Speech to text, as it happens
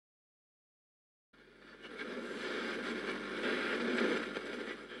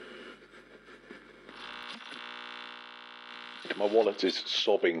My wallet is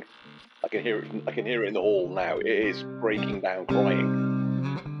sobbing. I can hear it. I can hear it in the hall now. It is breaking down, crying.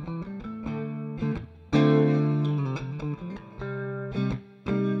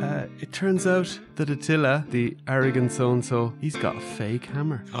 It turns out that Attila, the arrogant so-and-so, he's got a fake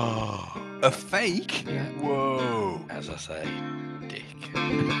hammer. Oh, a fake? Yeah. Whoa. As I say, dick.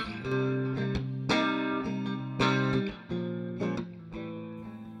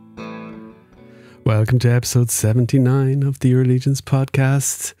 Welcome to episode 79 of the Your Allegiance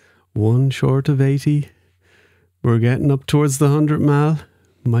podcast. One short of 80. We're getting up towards the 100 mile.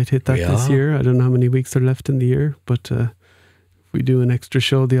 Might hit that this year. I don't know how many weeks are left in the year, but if we do an extra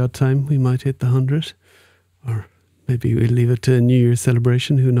show the odd time, we might hit the 100. Or maybe we'll leave it to a New Year's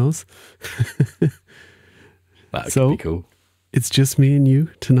celebration. Who knows? That could be cool. It's just me and you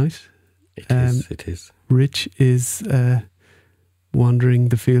tonight. It is. Rich is wandering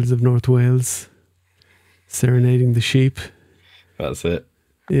the fields of North Wales, serenading the sheep. That's it.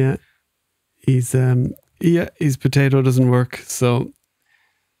 Yeah. His potato doesn't work, so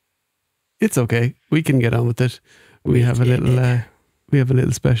it's okay. We can get on with it. We have a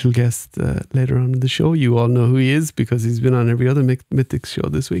little special guest later on in the show. You all know who he is because he's been on every other Mythic show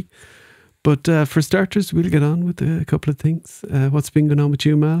this week. But for starters, we'll get on with a couple of things. What's been going on with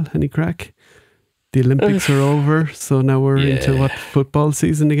you, Mal? Any crack? The Olympics are over, so now we're into what, football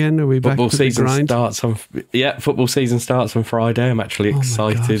season again? Are we back to the grind? Football season starts on Friday. I'm actually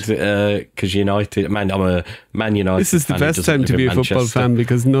excited because United. I'm a Man United. This is the best time to be a football fan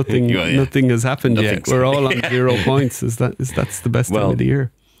because nothing has happened yet. We're all on 0 points. That's the best time of the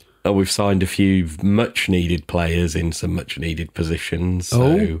year. We've signed a few much needed players in some much needed positions.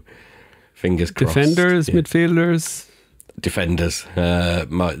 So fingers crossed. Defenders, midfielders. Defenders.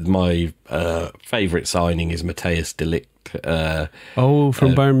 My favourite signing is Matthias de Ligt.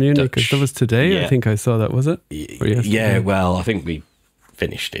 From Bayern Munich. That was today. Yeah. I think I saw that. Was it? Yeah. Well, I think we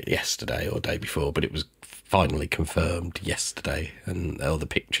finished it yesterday or day before, but it was finally confirmed yesterday, and all the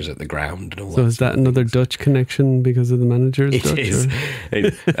pictures at the ground and all. So is that another Dutch connection because of the manager's It Dutch? is.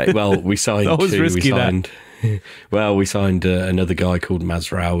 Well, we signed. Always risky, we signed another guy called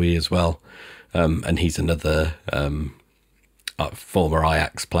Mazraoui as well, and he's another. Former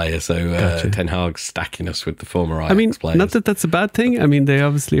Ajax player, so gotcha. Ten Hag's stacking us with the former Ajax players. Not that that's a bad thing. I mean, they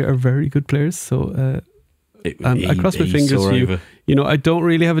obviously are very good players. So I cross my fingers for you. You know, I don't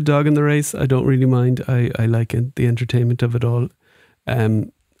really have a dog in the race. I don't really mind. I like the entertainment of it all.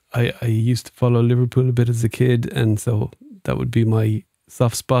 I used to follow Liverpool a bit as a kid, and so that would be my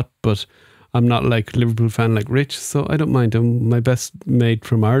soft spot. But I'm not like a Liverpool fan like Rich, so I don't mind. My best mate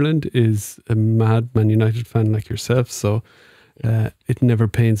from Ireland is a mad Man United fan like yourself, so it never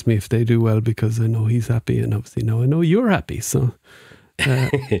pains me if they do well because I know he's happy, and obviously now I know you're happy. So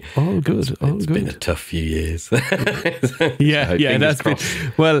all good. It's been a tough few years. yeah, that's been.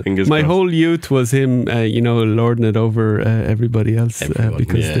 Well, fingers my crossed. whole youth was him, lording it over everybody else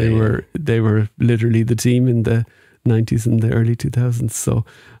because they were literally the team in the 90s and the early 2000s. So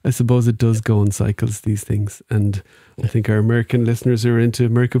I suppose it does go in cycles, these things, and I think our American listeners who are into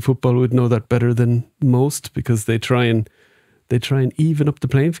American football would know that better than most because they try and even up the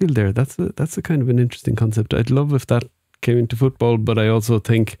playing field there. That's a kind of an interesting concept. I'd love if that came into football, but I also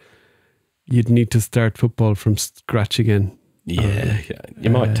think you'd need to start football from scratch again. Yeah.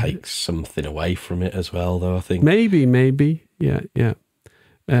 You might take something away from it as well, though, I think. Maybe. Yeah.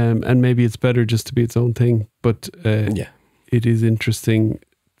 And maybe it's better just to be its own thing. But it is interesting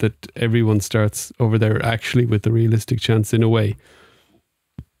that everyone starts over there actually with a realistic chance in a way.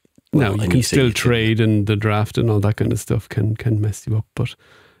 Now, you can still trade and the draft and all that kind of stuff can mess you up. But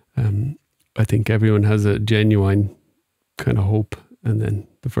I think everyone has a genuine kind of hope. And then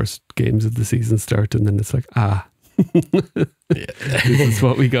the first games of the season start and then it's like, this is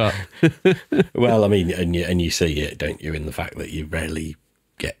what we got. Well, I mean, and you see it, don't you, in the fact that you rarely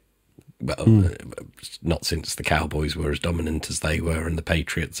get, not since the Cowboys were as dominant as they were and the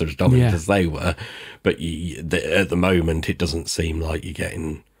Patriots are as dominant as they were. But at the moment, it doesn't seem like you're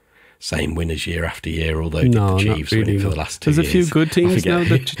getting same winners year after year, although the Chiefs winning for the last 2 years. There's a few good teams now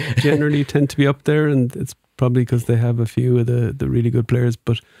that generally tend to be up there, and it's probably because they have a few of the really good players.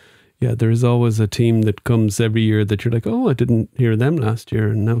 But yeah, there is always a team that comes every year that you're like, oh, I didn't hear them last year,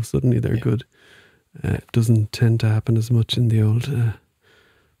 and now suddenly they're good. It doesn't tend to happen as much in the old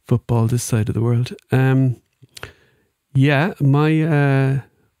football this side of the world. My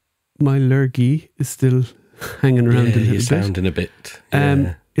lurgy is still hanging around a little bit. You're sounding a bit.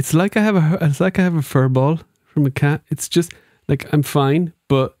 It's like I have a fur ball from a cat. It's just like I'm fine,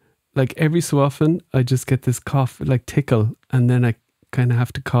 but like every so often I just get this cough, like tickle, and then I kind of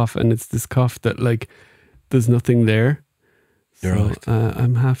have to cough, and it's this cough that like there's nothing there. So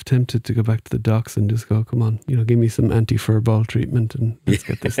I'm half tempted to go back to the docks and just go, come on, give me some anti-fur ball treatment and let's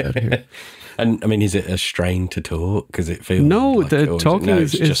get this out of here. And I mean, is it a strain to talk? Because it feels the talking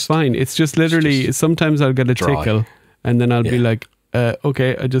is fine. It's just literally, sometimes I'll get a tickle and then I'll be like,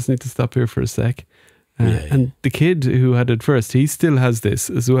 okay, I just need to stop here for a sec. And the kid who had it first, he still has this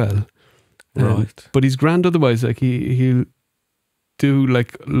as well. Right. But he's grand otherwise. Like he'll do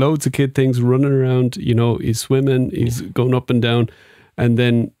like loads of kid things, running around, he's swimming, he's going up and down, and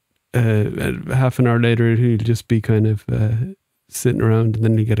then half an hour later he'll just be kind of sitting around, and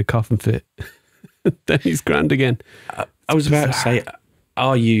then he'll get a coughing fit. Then he's grand again. I was about to say,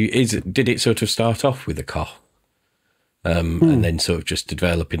 did it sort of start off with a cough and then sort of just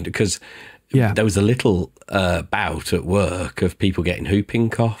develop into, because there was a little bout at work of people getting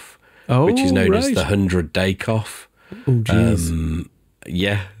whooping cough, which is known as the 100-day cough. Oh, jeez.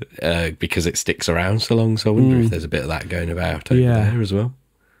 Because it sticks around so long. So I wonder if there's a bit of that going about over there as well.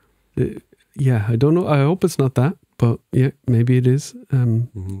 I don't know. I hope it's not that, but maybe it is.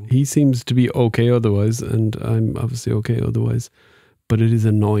 He seems to be okay otherwise, and I'm obviously okay otherwise, but it is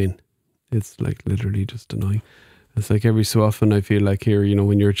annoying. It's like literally just annoying. It's like every so often I feel like here,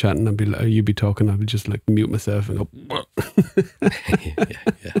 when you're chatting, you'd be talking, I'll be just like mute myself and go.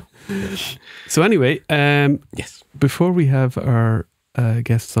 So anyway, yes. Before we have our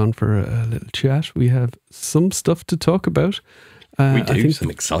guests on for a little chat, we have some stuff to talk about. We do some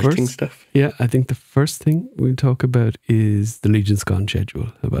exciting stuff. Yeah, I think the first thing we'll talk about is the Legion's Con schedule.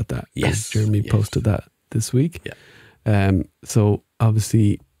 How about that? Yes. Jeremy posted that this week. Yeah. So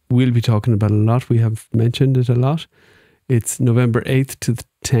obviously we'll be talking about a lot. We have mentioned it a lot. It's November 8th to the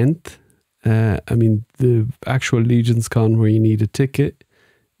 10th. The actual Legion's Con where you need a ticket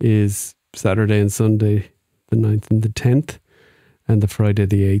is Saturday and Sunday, the 9th and the 10th. And the Friday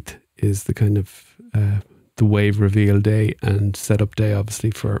the 8th is the kind of the wave reveal day and setup day,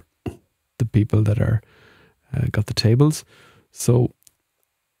 obviously, for the people that are got the tables. So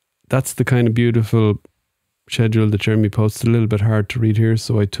that's the kind of beautiful schedule that Jeremy posted. A little bit hard to read here,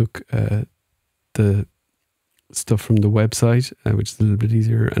 so I took the stuff from the website, which is a little bit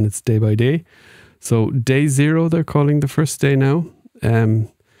easier, and it's day by day. So day 0, they're calling the first day now.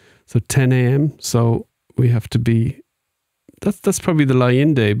 So 10 a.m. So we have to be. That's probably the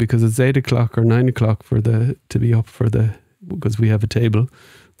lie-in day, because it's 8 o'clock or 9 o'clock to be up because we have a table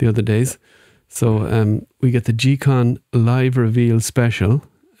the other days. So we get the G-Con live reveal special.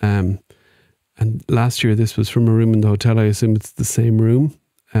 And last year this was from a room in the hotel. I assume it's the same room.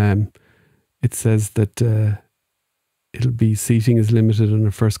 It says that it'll be seating is limited on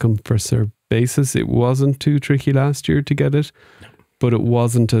a first come first served basis. It wasn't too tricky last year to get it, but it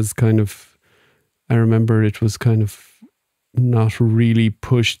wasn't as kind of. I remember it was kind of not really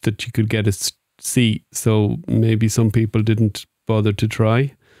pushed that you could get a seat, so maybe some people didn't bother to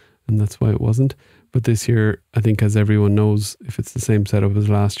try, and that's why it wasn't. But this year, I think, as everyone knows, if it's the same setup as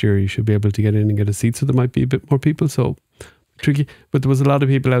last year, you should be able to get in and get a seat. So there might be a bit more people, so tricky. But there was a lot of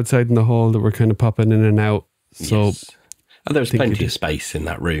people outside in the hall that were kind of popping in and out. So yes. And there was plenty of space in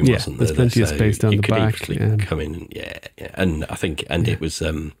that room, wasn't there? There's plenty of space down the back. You could come in, and I think, it was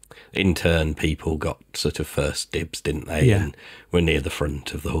intern people got sort of first dibs, didn't they? Yeah. And we're near the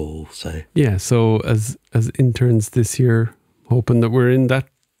front of the hall, so so as interns this year, hoping that we're in that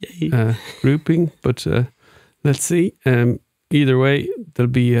grouping, but let's see. Either way, there'll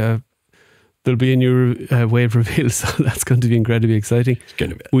be a new wave reveal, so that's going to be incredibly exciting. It's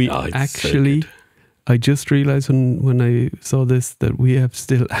going to be. Actually. So I just realised when I saw this that we have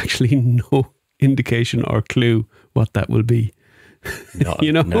still actually no indication or clue what that will be. No,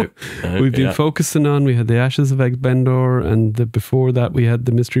 we've been focusing on, we had the Ashes of Egbendor, and before that we had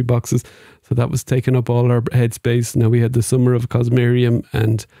the mystery boxes, so that was taking up all our headspace. Now we had the Summer of Cosmerium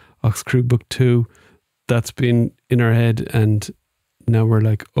and Oxcrew Book 2. That's been in our head, and now we're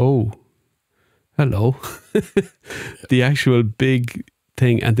like, oh, hello. The actual big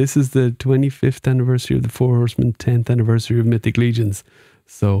thing, and this is the 25th anniversary of the Four Horsemen, 10th anniversary of Mythic Legions.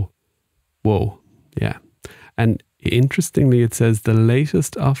 So, whoa, yeah. And interestingly, it says the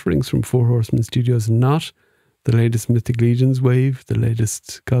latest offerings from Four Horsemen Studios, not the latest Mythic Legions wave, the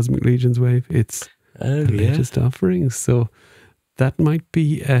latest Cosmic Legions wave. It's the latest offerings. So that might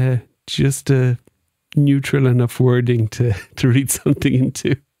be just a neutral enough wording to read something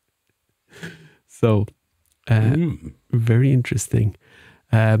into. So, very interesting.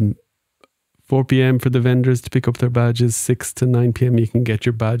 4 p.m. for the vendors to pick up their badges. 6 to 9 p.m. you can get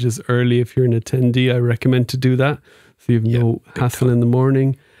your badges early if you're an attendee. I recommend to do that, so you have no hassle in the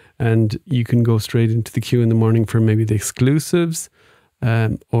morning, and you can go straight into the queue in the morning for maybe the exclusives,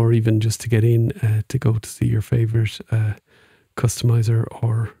 or even just to get in to go to see your favourite customizer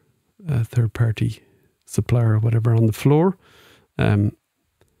or a third-party supplier or whatever on the floor.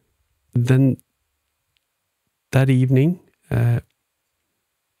 Then that evening, there'll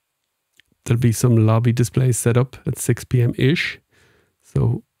be some lobby displays set up at 6 p.m. ish.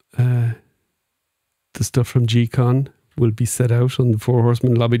 So the stuff from G-Con will be set out on the Four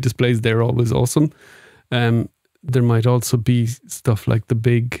Horsemen lobby displays. They're always awesome. There might also be stuff like the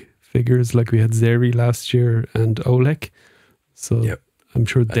big figures, like we had Zeri last year and Olek. So I'm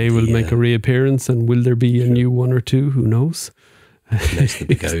sure they will make a reappearance. And will there be a new one or two? Who knows? There's the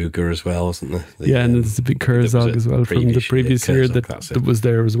big ogre as well, isn't there? And there's the big Kurzog as well from the previous year that was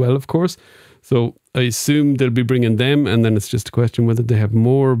there as well, of course. So I assume they'll be bringing them, and then it's just a question whether they have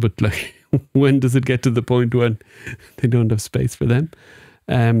more. But like, when does it get to the point when they don't have space for them?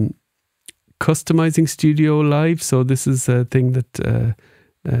 Customizing Studio Live. So this is a thing that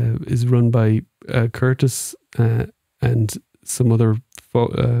is run by Curtis and some other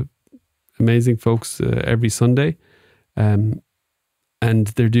amazing folks every Sunday. And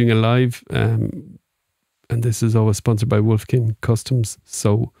they're doing a live, and this is always sponsored by Wolfkin Customs.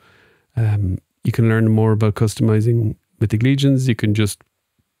 So you can learn more about customizing Mythic Legions. You can just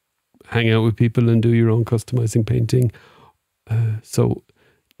hang out with people and do your own customizing painting. So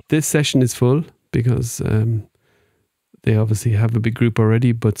this session is full because they obviously have a big group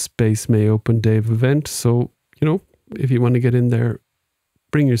already, but space may open day of event. So, you know, if you want to get in there,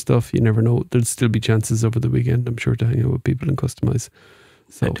 bring your stuff. You never know. There'll still be chances over the weekend, I'm sure, to hang out with people and customize.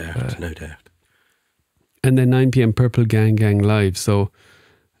 So, no doubt. And then 9 p.m. Purple Gang Live. So,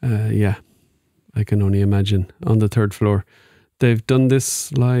 I can only imagine on the third floor. They've done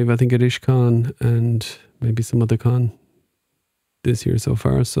this live, I think, at IshCon and maybe some other con this year so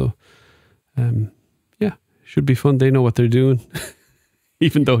far. So, should be fun. They know what they're doing,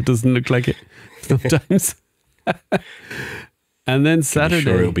 even though it doesn't look like it sometimes. And then Saturday. I'm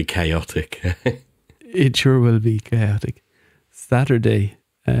sure it'll be chaotic. It sure will be chaotic. Saturday,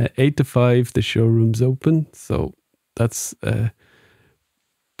 8 to 5, the showroom's open. So that's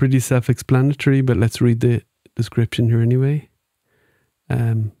pretty self-explanatory, but let's read the description here anyway.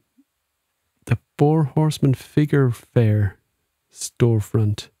 The Four Horsemen Figure Fair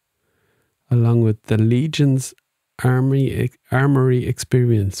storefront, along with the Legion's Armory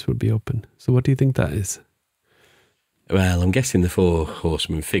Experience, will be open. So what do you think that is? Well, I'm guessing the Four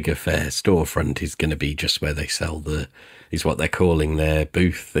Horsemen Figure Fair storefront is going to be just where they sell is what they're calling their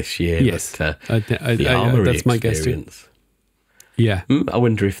booth this year. Yes, but, the Armory that's my guess too. Yeah. I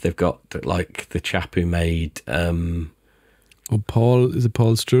wonder if they've got, like, the chap who made... Paul, is it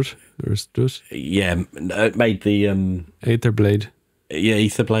Paul Strutt? Or Strutt? Yeah, made the... Aether Blade. Yeah,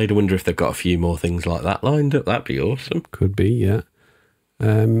 Aether Blade. I wonder if they've got a few more things like that lined up. That'd be awesome. Could be, yeah.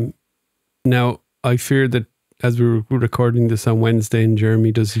 Now, I fear that as we were recording this on Wednesday and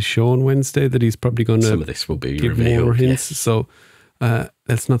Jeremy does his show on Wednesday, that he's probably going to some of this will be give revealed, more hints. Yes. So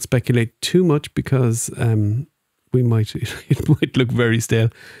let's not speculate too much because it might look very stale.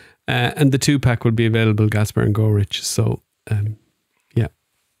 And the 2-pack will be available, Gaspar and Gorich. So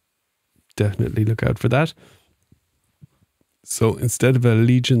definitely look out for that. So instead of a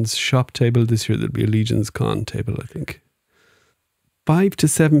Legion's shop table this year, there'll be a Legion's con table, I think. 5 to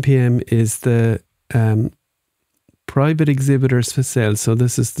 7 p.m. is the private exhibitors for sale. So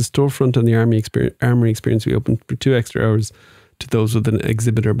this is the storefront on the Armory Experience. We opened for 2 extra hours to those with an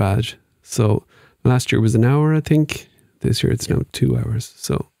exhibitor badge. So last year was an hour, I think. This year it's now 2 hours.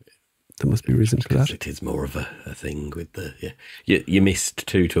 So there must be reason for that. It is more of a thing with the... Yeah. You missed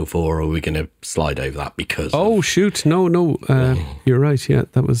 2 till 4, or are we going to slide over that because... Oh, shoot. No. You're right. Yeah,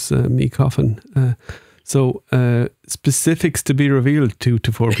 that was me coughing. So specifics to be revealed 2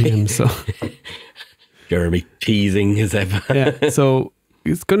 to 4 p.m. So Jeremy teasing as ever. Yeah, so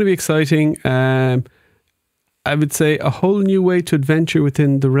it's going to be exciting. I would say a whole new way to adventure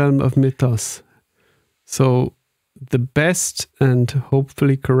within the realm of mythos. So the best and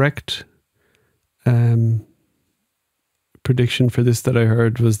hopefully correct prediction for this that I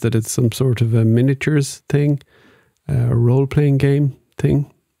heard was that it's some sort of a miniatures thing, a role-playing game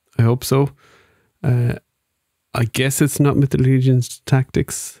thing. I hope so. I guess it's not Mythic Legion's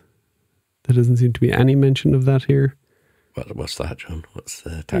Tactics. There doesn't seem to be any mention of that here. What's that, John? What's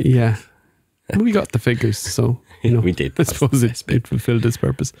the Tactics? Yeah. We got the figures, so we did. I suppose it fulfilled its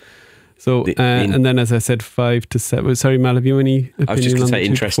purpose. So, and then as I said, 5 to 7. Sorry, Mal, have you any opinion? I was just going to say,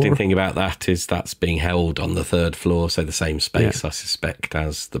 interesting thing about that is that's being held on the 3rd floor, so the same space, I suspect,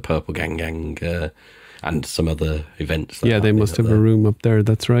 as the Purple Gang and some other events. Yeah, they must have a room up there,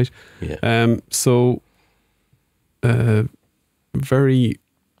 that's right. Yeah. So, very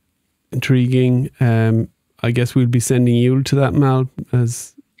intriguing. I guess we'll be sending you to that, Mal,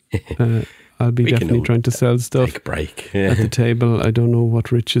 as I'll be definitely trying to sell stuff. Take a break at the table. I don't know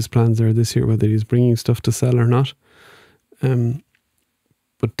what Rich's plans are this year, whether he's bringing stuff to sell or not.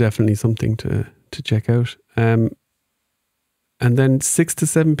 But definitely something to check out. And then 6 to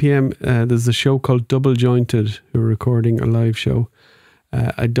 7 p.m, there's a show called Double Jointed, who are recording a live show.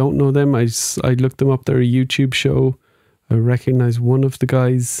 I don't know them. I looked them up. They're a YouTube show. I recognize one of the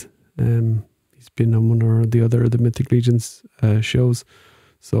guys. He's been on one or the other of the Mythic Legions shows.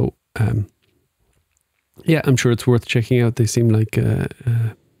 So, yeah, I'm sure it's worth checking out. They seem like,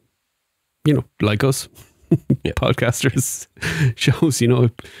 like us. Yeah. Podcasters shows,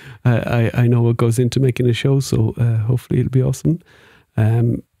 I know what goes into making a show, so hopefully it'll be awesome.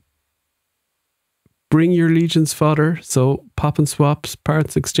 Bring your Legion's fodder, so pop and swaps,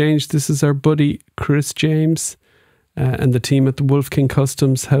 parts exchange. This is our buddy Chris James and the team at the Wolf King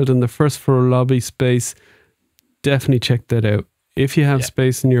Customs, held in the first floor lobby space. Definitely check that out. If you have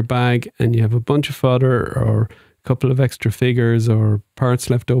space in your bag and you have a bunch of fodder or a couple of extra figures or parts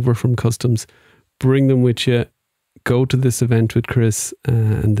left over from customs, bring them with you. Go to this event with Chris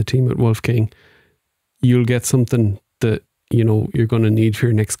and the team at Wolf King. You'll get something that you're going to need for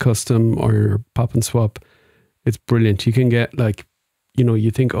your next custom or your pop and swap. It's brilliant. You can get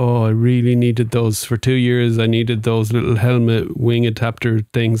you think, oh, I really needed those for 2 years. I needed those little helmet wing adapter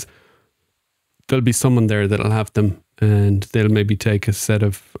things. There'll be someone there that'll have them, and they'll maybe take a set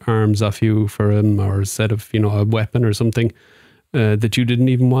of arms off you for them, or a set of a weapon or something that you didn't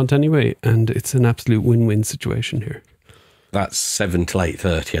even want anyway, and it's an absolute win-win situation here. That's 7 to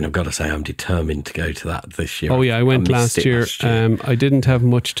 8:30, and I've got to say I'm determined to go to that this year. Oh yeah, I went last year. I didn't have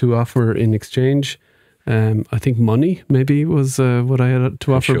much to offer in exchange. I think money maybe was what I had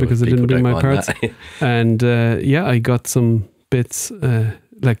to offer, because I didn't bring my parts. And I got some bits.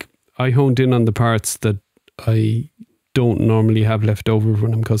 I honed in on the parts that I don't normally have left over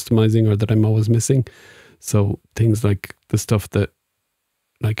when I'm customizing, or that I'm always missing. So things like the stuff that,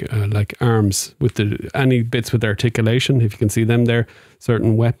 like arms with any bits with articulation, if you can see them there,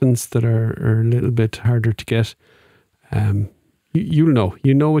 certain weapons that are a little bit harder to get. You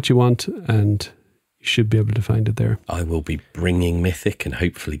know what you want, and you should be able to find it there. I will be bringing Mythic and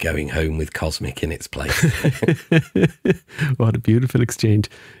hopefully going home with Cosmic in its place. What a beautiful exchange.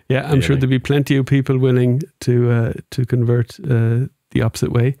 Yeah, I'm sure there'll be plenty of people willing to convert the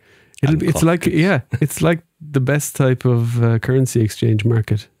opposite way. It's like the best type of currency exchange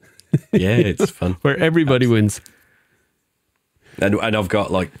market. Yeah, it's fun. Where everybody wins. And I've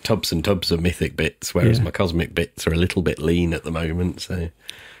got like tubs and tubs of Mythic bits, whereas my Cosmic bits are a little bit lean at the moment. So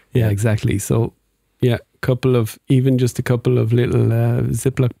yeah, exactly. So just a couple of little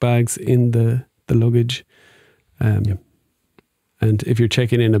Ziploc bags in the luggage. And if you're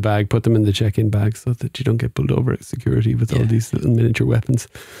checking in a bag, put them in the check-in bag so that you don't get pulled over at security with all these little miniature weapons.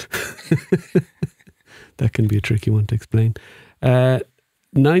 That can be a tricky one to explain.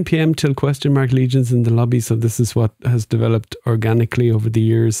 9 p.m. till Legions in the lobby. So this is what has developed organically over the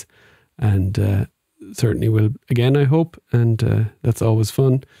years, and certainly will again, I hope. And that's always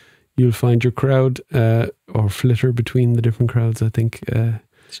fun. You'll find your crowd or flitter between the different crowds, I think.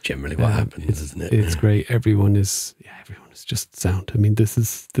 It's generally what happens, isn't it? It's great. Everyone is just sound. I mean, this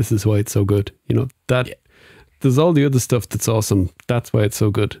is why it's so good. There's all the other stuff that's awesome. That's why it's so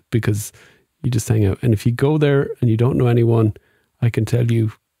good, because you just hang out. And if you go there and you don't know anyone, I can tell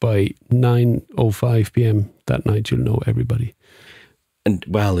you by 9:05 p.m. that night, you'll know everybody. And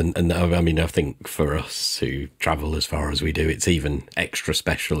I mean, I think for us who travel as far as we do, it's even extra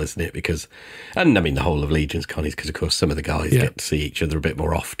special, isn't it? Because, and I mean, the whole of Legion's Con is because, of course, some of the guys get to see each other a bit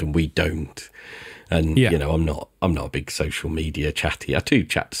more often. We don't. And, I'm not a big social media chatty. I do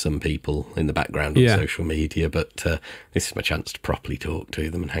chat to some people in the background on social media, but this is my chance to properly talk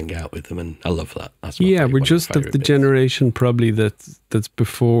to them and hang out with them. And I love that. That's we're just of the generation probably that's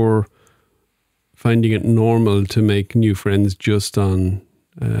before finding it normal to make new friends just on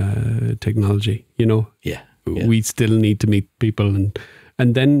technology, Yeah. We still need to meet people, and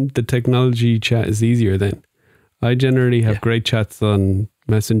then the technology chat is easier then. I generally have great chats on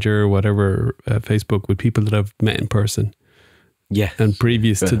Messenger or whatever, Facebook, with people that I've met in person. Yeah. And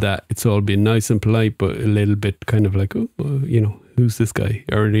previous to that, it's all been nice and polite, but a little bit kind of like, who's this guy?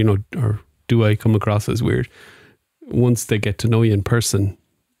 Or, or do I come across as weird? Once they get to know you in person,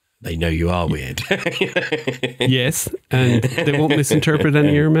 they know you are weird. Yes, and they won't misinterpret any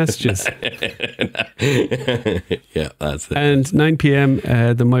of your messages. Yeah, that's it. And 9 p.m,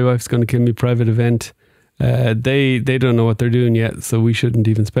 My Wife's Gonna Kill Me private event. They don't know what they're doing yet, so we shouldn't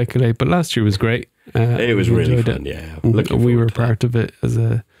even speculate. But last year was great. It was really fun. Yeah, we were part of it as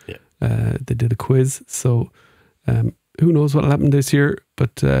They did a quiz. So who knows what will happen this year,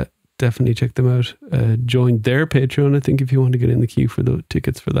 but definitely check them out. Join their Patreon, I think, if you want to get in the queue for the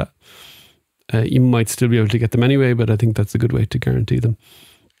tickets for that. You might still be able to get them anyway, but I think that's a good way to guarantee them.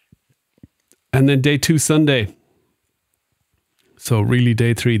 And then day 2 Sunday. So really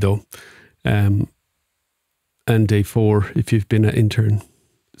day 3 though. And day 4 if you've been an intern.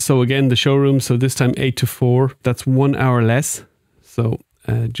 So again, the showroom, so this time 8 to 4. That's 1 hour less. So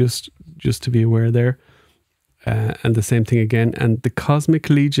just to be aware there. And the same thing again. And the Cosmic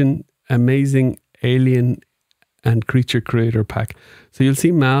Legion Amazing Alien and Creature Creator Pack. So you'll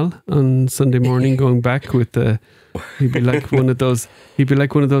see Mal on Sunday morning going back with the... He'd be like one of those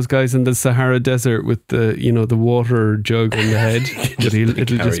guys in the Sahara Desert with the, you know, the water jug on the head.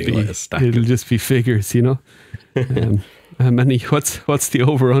 But it'll just be figures, you know. How many? What's the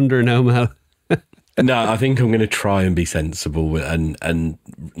over under now, Mal? No, I think I'm going to try and be sensible and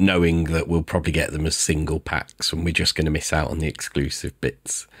knowing that we'll probably get them as single packs and we're just going to miss out on the exclusive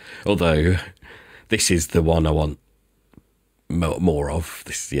bits. Although this is the one I want more of.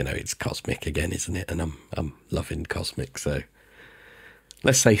 This, you know, it's Cosmic again, isn't it? And I'm loving Cosmic, so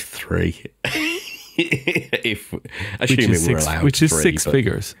let's say 3. If assuming we're allowed, which is 3, 6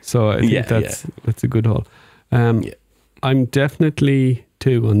 figures. So I think that's a good haul. I'm definitely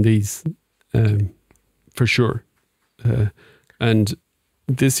 2 on these. For sure. And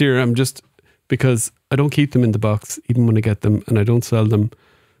this year I'm just, because I don't keep them in the box even when I get them, and I don't sell them.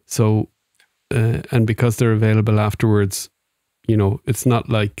 So, and because they're available afterwards, you know, it's not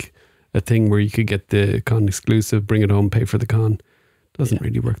like a thing where you could get the con exclusive, bring it home, pay for the con. Doesn't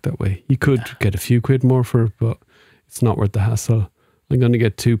really work that way. You could get a few quid more for it, but it's not worth the hassle. I'm going to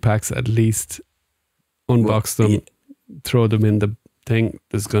get 2 packs at least, unbox them, throw them in the thing.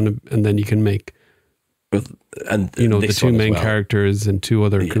 And then you can make, and you know, the 2 main characters and 2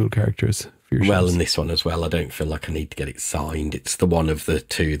 other cool characters for your shows. And this one as well, I don't feel like I need to get it signed. It's the one of the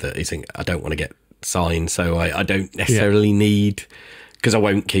 2 that isn't, I don't want to get signed, so I don't necessarily need, because I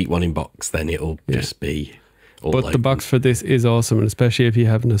won't keep one in box, then it'll just be all but open. The box for this is awesome, and especially if you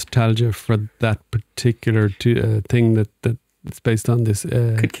have nostalgia for that particular thing that it's based on, this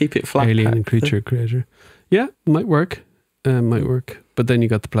could keep it flat alien and creature creator. Yeah, might work. But then you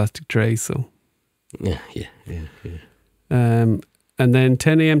got the plastic tray, so yeah. And then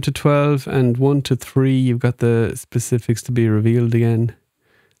 10 a.m. to 12 and 1 to 3, you've got the specifics to be revealed again,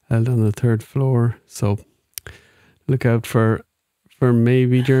 held on the 3rd floor. So look out for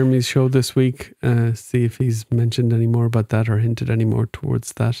maybe Jeremy's show this week. See if he's mentioned any more about that or hinted any more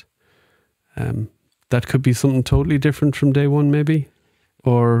towards that. That could be something totally different from day 1, maybe,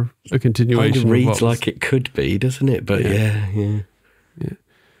 or a continuation. It reads like it could be, doesn't it? But yeah.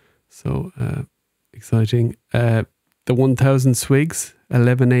 So exciting. The 1000 Swigs,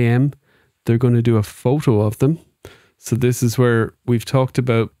 11 a.m. They're going to do a photo of them. So this is where we've talked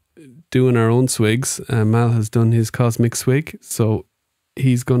about doing our own swigs. Mal has done his Cosmic Swig, so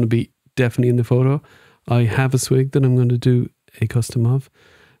he's going to be definitely in the photo. I have a swig that I'm going to do a custom of,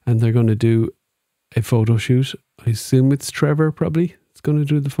 and they're going to do a photo shoot. I assume it's Trevor probably is going to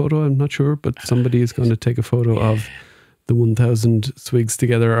do the photo. I'm not sure, but somebody is going to take a photo of the 1000 swigs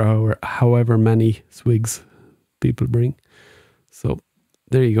together, or however many swigs people bring. So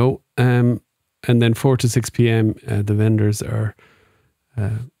there you go. And then 4 to 6 p.m. The vendors are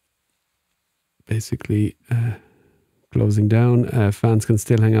basically closing down. Fans can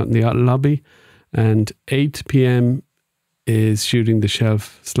still hang out in the lobby. And 8 p.m. is Shooting the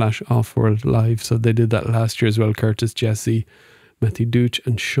Shelf / Off-World live. So they did that last year as well. Curtis, Jesse, Matthew Dooch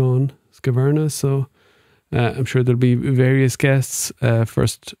and Sean Scaverna. So I'm sure there'll be various guests.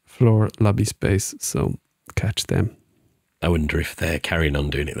 First floor lobby space. So catch them. I wonder if they're carrying on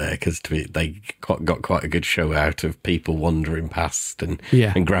doing it there, because they got quite a good show out of people wandering past and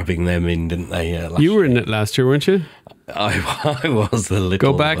grabbing them in, didn't they? You were in it last year, weren't you? I was a little.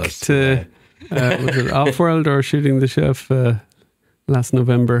 Go back to was it Off-World or Shooting the Shelf last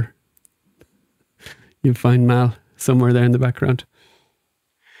November? You'll find Mal somewhere there in the background.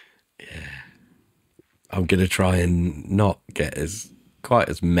 Yeah, I'm gonna try and not get quite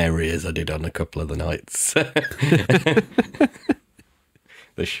as merry as I did on a couple of the nights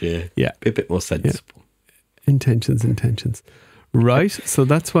this year. Yeah. Be a bit more sensible. Yeah. Intentions. Right. So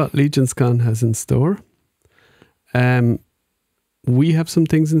that's what LegionsCon has in store. We have some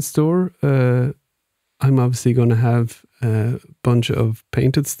things in store. I'm obviously going to have a bunch of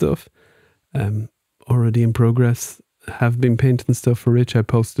painted stuff already in progress. Have been painting stuff for Rich. I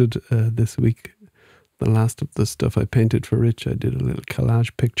posted this week the last of the stuff I painted for Rich. I did a little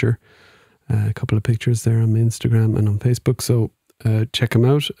collage picture, a couple of pictures there on my Instagram and on Facebook. So check them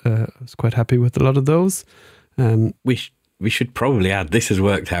out. I was quite happy with a lot of those. We should probably add, this has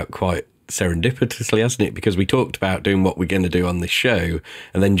worked out quite serendipitously, hasn't it? Because we talked about doing what we're going to do on this show,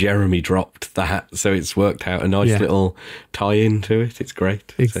 and then Jeremy dropped that, so it's worked out a nice little tie-in to it. It's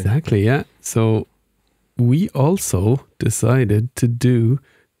great. Exactly, yeah. So we also decided to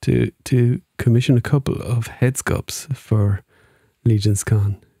commission a couple of headsculpts for Legion's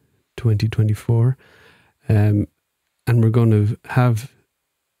Con 2024, and we're going to have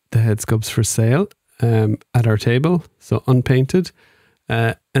the headsculpts for sale at our table, so unpainted,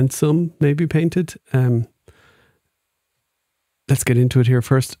 and some maybe painted. Let's get into it here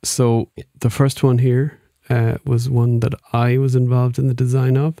first. So the first one here was one that I was involved in the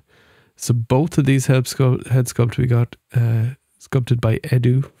design of. So both of these head sculpt we got sculpted by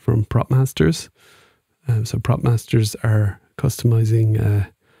Edu from Prop Masters. So Prop Masters are customizing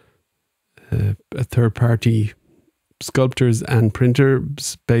a third-party sculptors and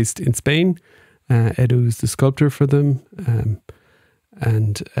printers based in Spain. Edu is the sculptor for them,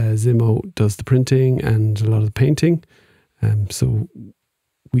 and Zimo does the printing and a lot of the painting. So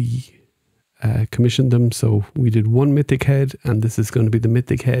we commissioned them. So we did one Mythic head, and this is going to be the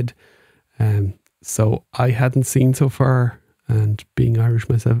Mythic head. So I hadn't seen so far, and being Irish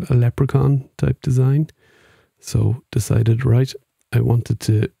myself, a leprechaun type design. So decided, right, I wanted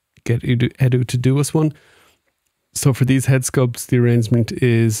to get Edu to do us one. So for these head sculpts, the arrangement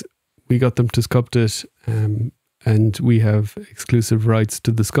is we got them to sculpt it, and we have exclusive rights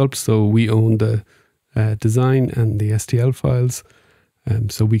to the sculpt. So we own the design and the STL files,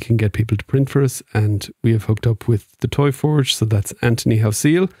 so we can get people to print for us. And we have hooked up with the Toy Forge. So that's Anthony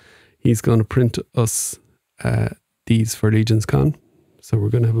Hausil. He's going to print us these for Legion's Con. So we're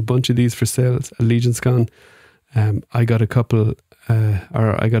going to have a bunch of these for sale at Legion's Con. I got a couple,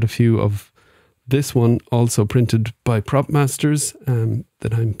 or I got a few of this one also printed by Prop Masters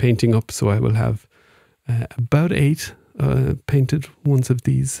that I'm painting up. So I will have about 8 painted ones of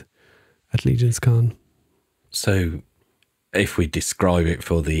these at Legion's Con. So if we describe it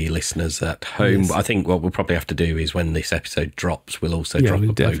for the listeners at home, yes. I think what we'll probably have to do is when this episode drops, we'll also drop a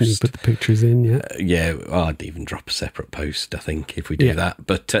definitely post. Put the pictures in, I'd even drop a separate post, I think, if we do that.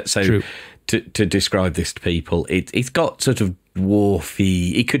 But True. To describe this to people, it's got sort of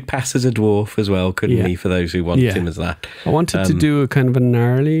dwarfy. He could pass as a dwarf as well, couldn't he? For those who want him as that. I wanted to do a kind of a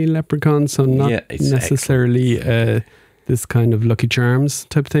gnarly leprechaun, so not necessarily this kind of Lucky Charms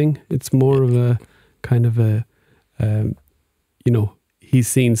type thing. It's more of a kind of a, he's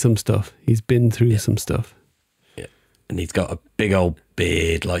seen some stuff. He's been through some stuff. Yeah, and he's got a big old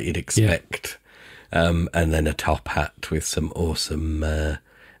beard like you'd expect, and then a top hat with some awesome.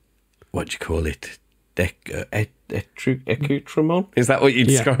 What do you call it? Accoutrement? Is that what you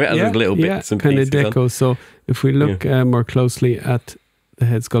describe it as? Little bits and kind pieces of deco. So if we look more closely at the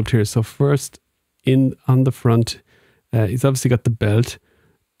head sculpt here, so first on the front, he's obviously got the belt,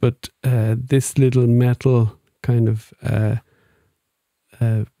 but this little metal kind of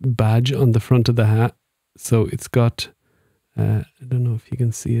badge on the front of the hat. So it's got I don't know if you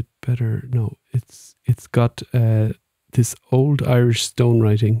can see it better. No, it's got this old Irish stone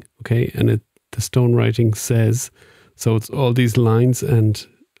writing, okay, and the stone writing says, so it's all these lines and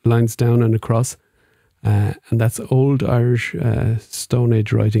lines down and across, and that's old Irish Stone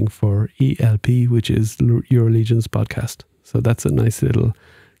Age writing for ELP, which is Your Legion's podcast. So that's a nice little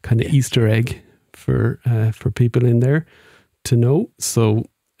kind of Easter egg for people in there to know. So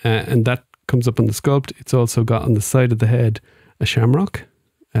and that comes up on the sculpt. It's also got on the side of the head a shamrock,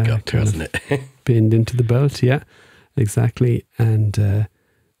 hasn't it? pinned into the belt, exactly, and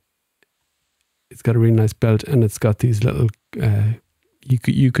it's got a really nice belt, and it's got these little.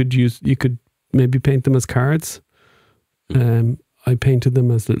 You could maybe paint them as cards. I painted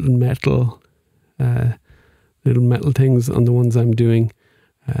them as little metal things on the ones I'm doing.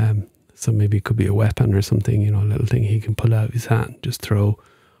 So maybe it could be a weapon or something, a little thing he can pull out of his hat and just throw,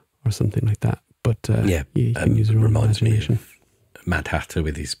 or something like that. But you can use your own imagination. Mad Hatter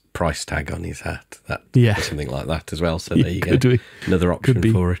with his price tag on his hat, something like that as well. So there you go, another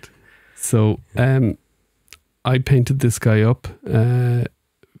option for it. So I painted this guy up,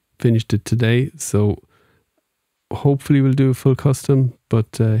 finished it today. So hopefully we'll do a full custom.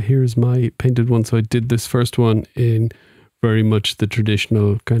 But here's my painted one. So I did this first one in very much the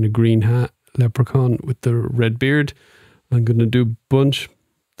traditional kind of green hat leprechaun with the red beard. I'm going to do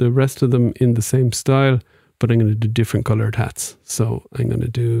the rest of them in the same style, but I'm going to do different colored hats. So I'm going to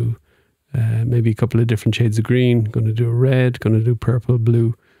do maybe a couple of different shades of green, going to do a red, going to do purple,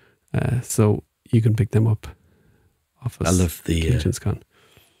 blue. So you can pick them up off us. I love the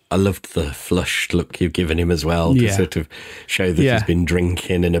I loved the flushed look you've given him as well, to sort of show that he's been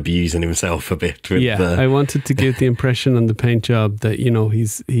drinking and abusing himself a bit. With I wanted to give the impression on the paint job that, you know,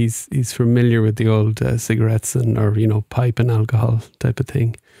 he's familiar with the old cigarettes or, you know, pipe and alcohol type of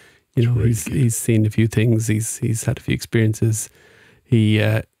thing. You know, he's seen a few things. He's had a few experiences.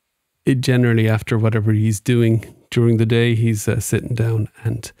 Generally, after whatever he's doing during the day, he's sitting down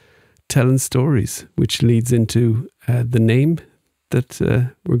and telling stories, which leads into the name that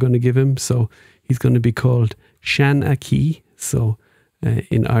we're going to give him. So he's going to be called Shan-a-key. So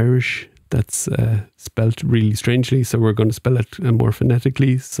in Irish, that's spelt really strangely. So we're going to spell it more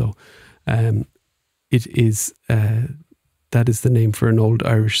phonetically. So it is that is the name for an old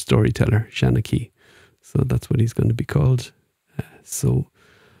Irish storyteller, Shan-a-key. So that's what he's going to be called. So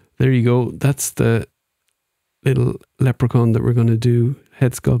there you go. That's the little leprechaun that we're going to do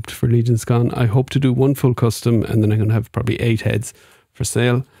head sculpt for Legion's Con. I hope to do one full custom, and then I'm going to have probably 8 heads for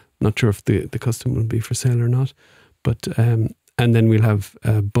sale. Not sure if the custom will be for sale or not, but and then we'll have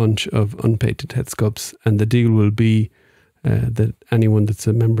a bunch of unpainted head sculpts, and the deal will be that anyone that's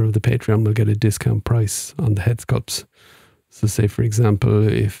a member of the Patreon will get a discount price on the head sculpts. So say, for example,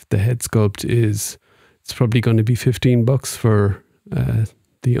 if the head sculpt it's probably going to be $15 for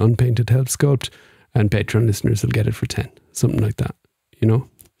the unpainted head sculpt, and Patreon listeners will get it for 10, something like that, you know.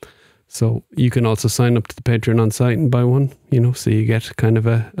 So you can also sign up to the Patreon on site and buy one, you know, so you get kind of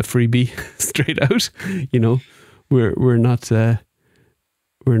a freebie straight out. You know, we're not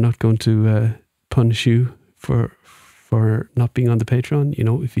going to punish you for not being on the Patreon. You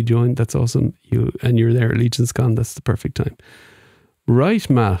know, if you join, that's awesome. You're there at Legion's Con, that's the perfect time. Right,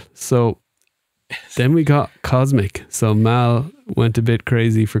 Mal. So then we got Cosmic. So Mal went a bit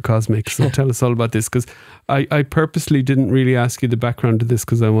crazy for Cosmic. So tell us all about this, because I purposely didn't really ask you the background to this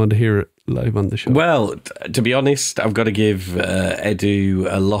because I wanted to hear it live on the show. Well, to be honest, I've got to give Edu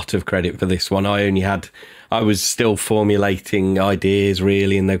a lot of credit for this one. I was still formulating ideas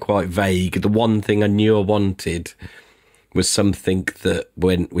really, and they're quite vague. The one thing I knew I wanted was something that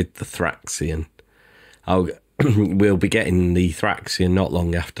went with the Thraxian. We'll be getting the Thraxian not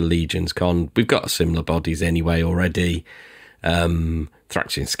long after Legion's Con. We've got similar bodies anyway already.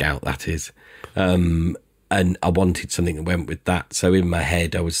 Thraxian Scout, that is. And I wanted something that went with that. So in my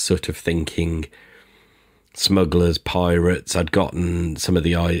head, I was sort of thinking smugglers, pirates. I'd gotten some of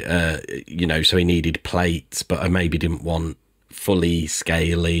the, so he needed plates, but I maybe didn't want fully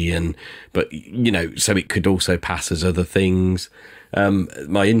scaly, but so it could also pass as other things.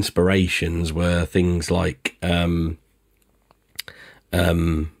 My inspirations were things like I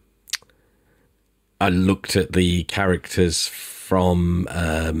looked at the characters from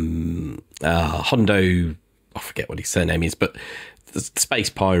Hondo, I forget what his surname is, but the space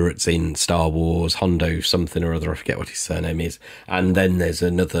pirates in Star Wars, Hondo something or other, I forget what his surname is. And then there's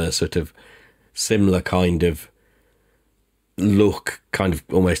another sort of similar kind of look, kind of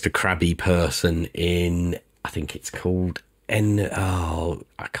almost a crabby person in, I think it's called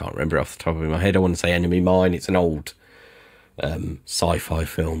I can't remember off the top of my head. I want to say Enemy Mine. It's an old sci-fi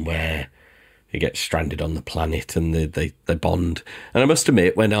film where he gets stranded on the planet and they bond. And I must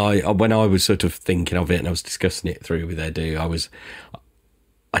admit, when I was sort of thinking of it and I was discussing it through with Edu,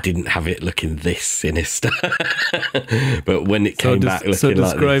 I didn't have it looking this sinister. But when it came back looking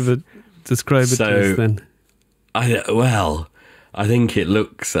like this, describe it to us then. I think it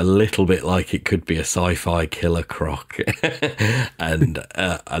looks a little bit like it could be a sci-fi killer croc. And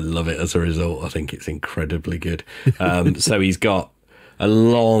I love it as a result. I think it's incredibly good. So he's got a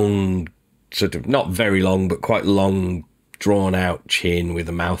long, sort of not very long, but quite long, drawn out chin with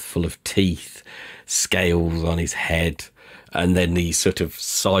a mouthful of teeth, scales on his head, and then these sort of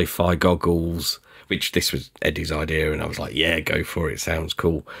sci-fi goggles, which this was Eddie's idea, and I was like, yeah, go for it, sounds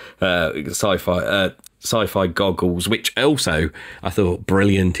cool. Sci-fi goggles, which also I thought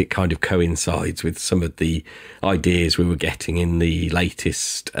brilliant. It kind of coincides with some of the ideas we were getting in the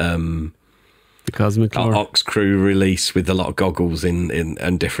latest the Cosmic Ox Crew release, with a lot of goggles in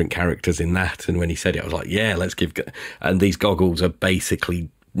and different characters in that. And when he said it, I was like, yeah, let's give. And these goggles are basically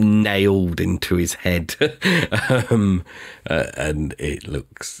nailed into his head, and it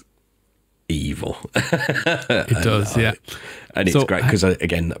looks evil. It does, yeah. And it's great because,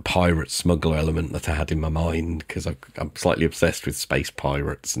 again, the pirate smuggler element that I had in my mind, because I'm slightly obsessed with space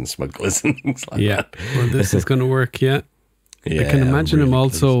pirates and smugglers and things like that. Well, this is going to work, yeah. I can imagine him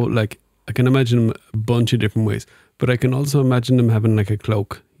also, like, I can imagine him a bunch of different ways, but I can also imagine him having like a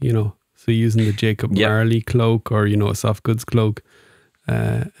cloak, so using the Jacob Marley cloak, or, a soft goods cloak,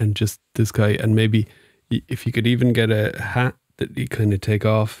 and just this guy. And maybe if you could even get a hat that you kind of take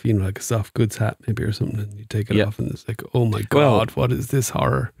off, like a soft goods hat maybe or something, and you take it off and it's like, oh my God, what is this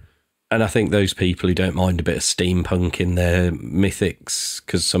horror? And I think those people who don't mind a bit of steampunk in their mythics,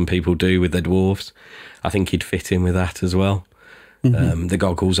 because some people do with their dwarves, I think he'd fit in with that as well. The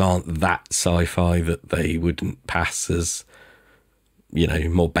goggles aren't that sci-fi that they wouldn't pass as, you know,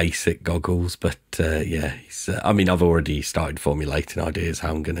 more basic goggles. But yeah, he's, I mean, I've already started formulating ideas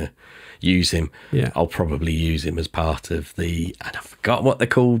how I'm going to use him. Yeah. I'll probably use him as part of the, and I forgot what they're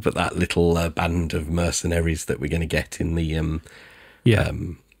called, but that little band of mercenaries that we're going to get in the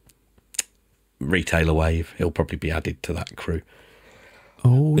retailer wave. He'll probably be added to that crew.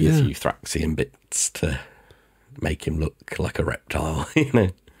 Oh, with yeah. a few Thraxian bits to make him look like a reptile, you know.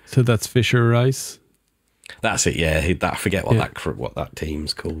 So that's Fisher Rice. That's it, yeah. I forget what that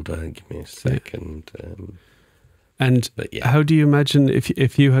team's called. Give me a second. And how do you imagine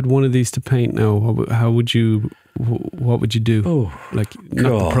if you had one of these to paint now? What would you do? Oh, like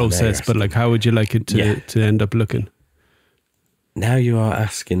not the process, but like how would you like it to end up looking? Now you are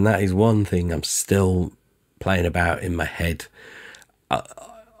asking. That is one thing I'm still playing about in my head.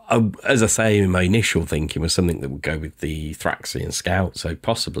 As I say, in my initial thinking was something that would go with the Thraxian Scout, so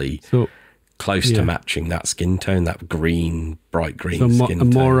possibly close to matching that skin tone, that green, bright green skin tone.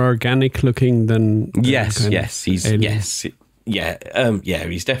 More organic looking than yes, he's he's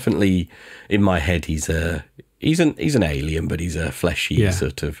definitely in my head. He's an alien, but he's a fleshy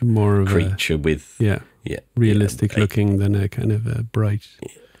sort of more of creature with realistic looking than a kind of a bright.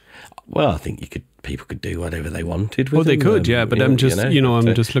 Well, I think people could do whatever they wanted with they could, but I'm just,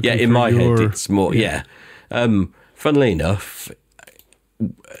 I'm just looking in my head, it's more, funnily enough,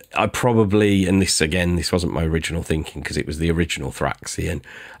 I probably, and this wasn't my original thinking because it was the original Thraxian.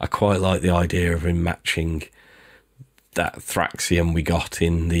 I quite like the idea of him matching that Thraxian we got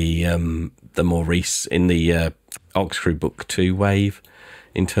in the more recent, in the Oxcrew Book 2 wave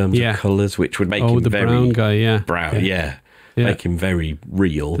in terms of colours, which would make him the very brown guy, brown, make him very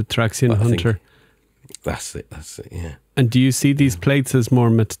real. The Thraxian hunter. That's it, yeah. And do you see these plates as more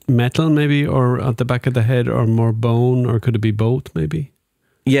metal maybe, or at the back of the head, or more bone, or could it be both maybe?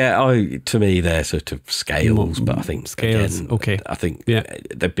 Yeah, to me they're sort of scales, but I think scales. Again, I think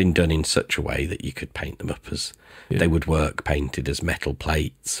they've been done in such a way that you could paint them up as they would work painted as metal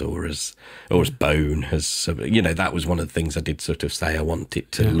plates or as bone. As that was one of the things I did sort of say I want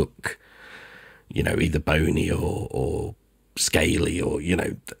it to look, either bony or scaly, or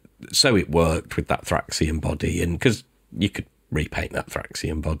so it worked with that Thraxian body, and because you could repaint that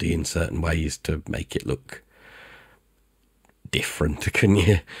Thraxian body in certain ways to make it look different, couldn't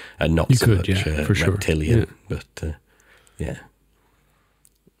you? And not so much reptilian. But I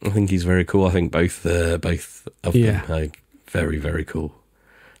think he's very cool. I think both of them are very, very cool.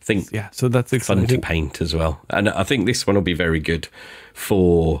 I think so that's exciting. Fun to paint as well, and I think this one will be very good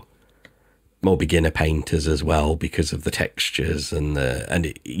for more beginner painters as well because of the textures and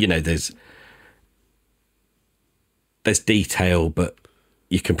there's detail, but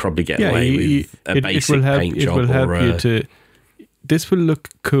you can probably get away with a basic paint job. It will help you to. This will look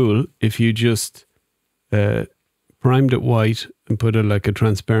cool if you just primed it white and put a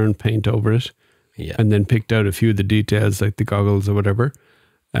transparent paint over it, and then picked out a few of the details like the goggles or whatever,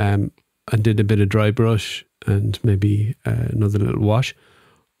 and did a bit of dry brush and maybe another little wash.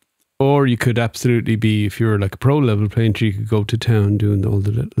 Or you could absolutely be, if you're like a pro level painter, you could go to town doing all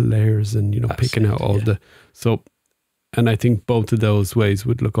the little layers and picking out all the and I think both of those ways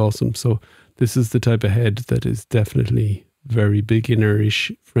would look awesome. So this is the type of head that is definitely very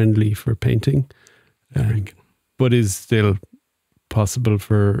beginnerish friendly for painting, but is still possible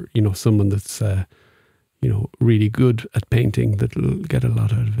for someone that's really good at painting that'll get a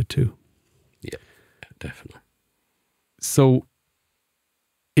lot out of it too. Yeah, definitely. So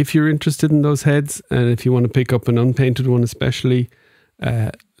if you're interested in those heads, and if you want to pick up an unpainted one especially,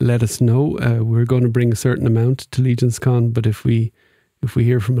 let us know. We're going to bring a certain amount to Legions Con, but if we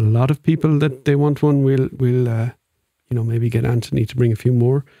hear from a lot of people that they want one, we'll maybe get Anthony to bring a few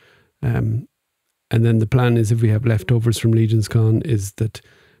more. And then the plan is, if we have leftovers from Legions Con, is that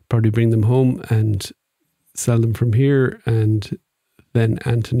probably bring them home and sell them from here, and then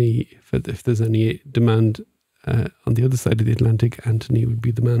Anthony, if there's any demand on the other side of the Atlantic, Anthony would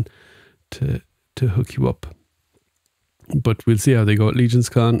be the man to hook you up. But we'll see how they go at Legions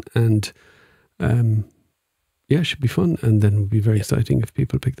Con, and it should be fun, and then it would be very exciting if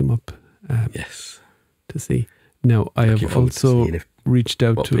people pick them up. To see. Now, I have also reached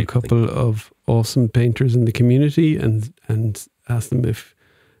out to a couple of awesome painters in the community and asked them if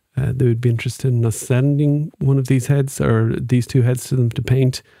they would be interested in us sending one of these heads or these two heads to them to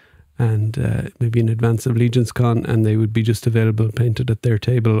paint, and maybe in advance of Legions Con, and they would be just available painted at their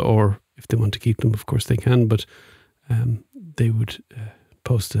table, or if they want to keep them, of course they can, but they would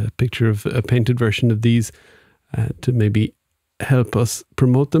post a picture of a painted version of these to maybe help us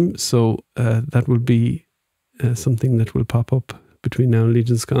promote them. So that will be something that will pop up between now and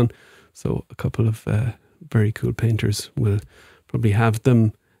Legion's Con. So a couple of very cool painters will probably have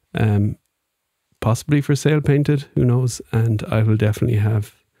them possibly for sale painted, who knows. And I will definitely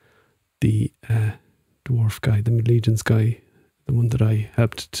have the dwarf guy, the Legion's guy, the one that I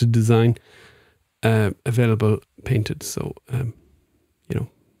helped to design, available painted. So you know,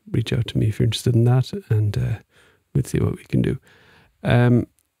 reach out to me if you're interested in that, and we'll see what we can do.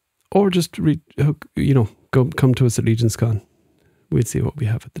 Or just come to us at Legion's Con. We'll see what we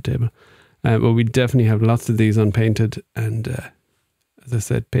have at the table. Well, we definitely have lots of these unpainted, and as I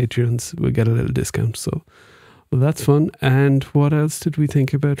said, Patreons will get a little discount. So, well, that's fun. And what else did we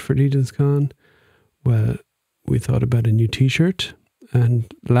think about for Legion's Con? Well, we thought about a new t-shirt,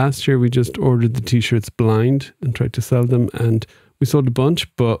 and last year we just ordered the t-shirts blind and tried to sell them, and we sold a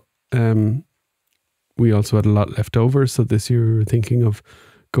bunch, but we also had a lot left over. So this year we were thinking of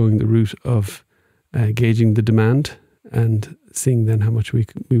going the route of gauging the demand and seeing then how much we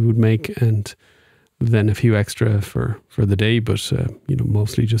would make, and then a few extra for the day, but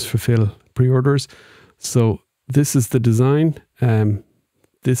mostly just fulfill pre-orders. So this is the design.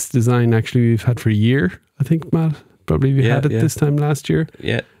 This design actually we've had for a year, I think, Mal. Probably we had it this time last year.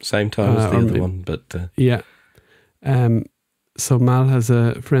 Yeah, same time as the other one, but yeah. So Mal has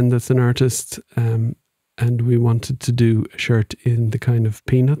a friend that's an artist, and we wanted to do a shirt in the kind of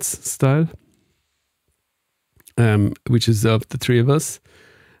Peanuts style, which is of the three of us,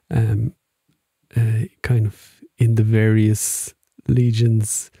 kind of in the various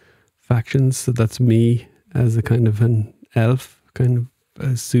legions factions. So that's me as a kind of an elf, kind of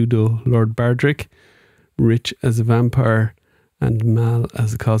a pseudo Lord Bardrick, Rich as a vampire, and Mal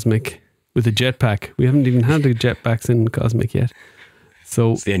as a cosmic with a jetpack. We haven't even had the jetpacks in Cosmic yet.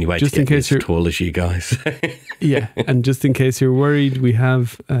 So it's the only way just to get in case as tall as you guys. Yeah, and just in case you're worried, we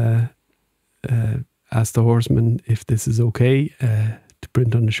have asked the horsemen if this is okay to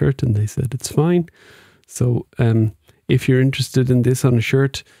print on the shirt, and they said it's fine. So if you're interested in this on a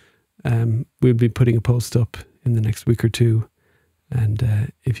shirt, we'll be putting a post up in the next week or two,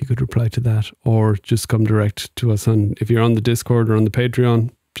 and if you could reply to that, or just come direct to us if you're on the Discord or on the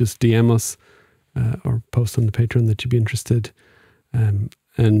Patreon, just DM us or post on the Patreon that you'd be interested,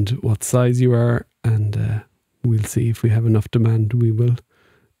 and what size you are, and we'll see if we have enough demand. We will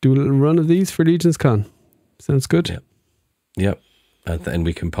do a little run of these for Legion's Con. Sounds good? Yep. And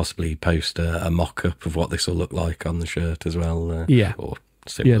we can possibly post a mock-up of what this will look like on the shirt as well. Yeah. Or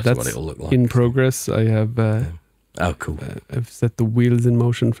similar to what it'll look like. In progress. I have... oh, cool. I've set the wheels in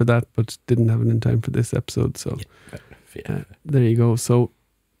motion for that, but didn't have it in time for this episode. So there you go. So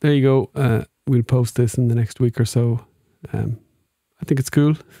there you go. We'll post this in the next week or so. I think it's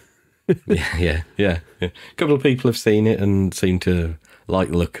cool. yeah. A couple of people have seen it and seem to like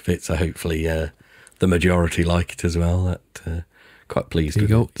the look of it, so hopefully the majority like it as well. Quite pleased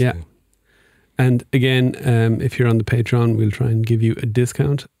with it. Yeah. And again, if you're on the Patreon, we'll try and give you a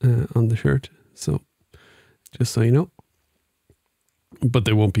discount on the shirt. So just so you know. But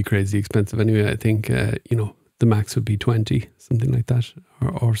they won't be crazy expensive anyway. I think, the max would be 20, something like that,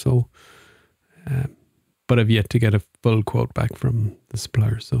 or so. But I've yet to get a full quote back from the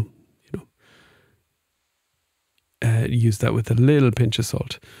supplier. So, use that with a little pinch of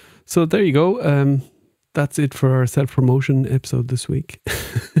salt. So there you go. That's it for our self-promotion episode this week.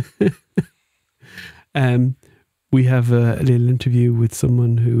 We have a little interview with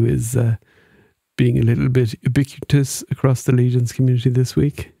someone who is being a little bit ubiquitous across the Legions community this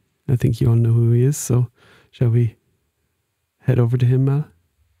week. I think you all know who he is. So shall we head over to him, Mal?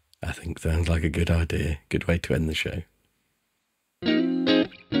 I think sounds like a good idea. Good way to end the show.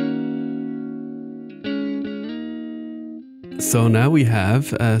 So now we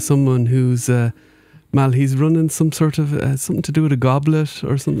have someone who's... Mal, he's running some sort of something to do with a goblet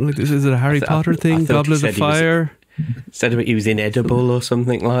or something like this. Is it a Harry Potter thing? Goblet of Fire? Said he was inedible or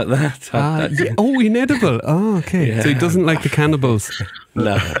something like that. Inedible. Oh, okay. Yeah. So he doesn't like the cannibals.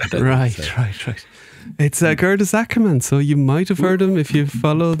 No. Right. It's Curtis Ackerman. So you might have heard him. If you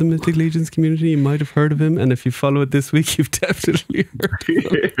follow the Mythic Legions community, you might have heard of him. And if you follow it this week, you've definitely heard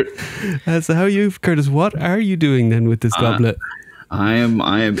of him. So how are you, Curtis? What are you doing then with this goblet? I am.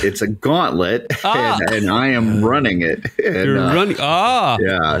 It's a gauntlet, and I am running it. And, you're running.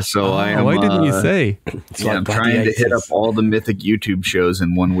 Yeah. So I am. Why didn't you say? I'm trying to hit up all the Mythic YouTube shows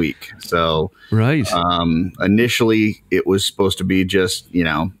in 1 week. So right. Initially, it was supposed to be just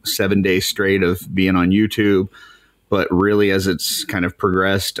 7 days straight of being on YouTube, but really, as it's kind of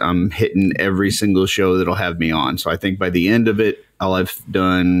progressed, I'm hitting every single show that'll have me on. So I think by the end of it, I'll have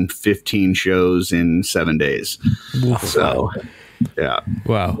done 15 shows in 7 days. So, yeah.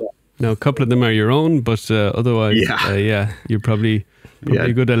 Wow. Now, a couple of them are your own, but otherwise, you're probably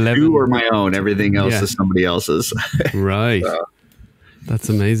a good 11. 2 are my own. Everything else is somebody else's. Right. That's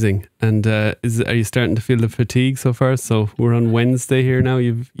amazing. And are you starting to feel the fatigue so far? So we're on Wednesday here now.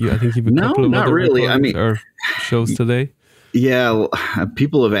 I think you've a couple of other really. or shows today. Yeah, well,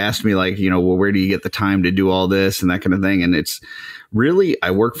 people have asked me like, well, where do you get the time to do all this and that kind of thing? And it's really,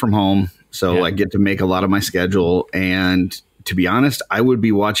 I work from home, so I get to make a lot of my schedule. And to be honest, I would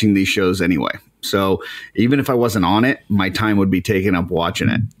be watching these shows anyway. So even if I wasn't on it, my time would be taken up watching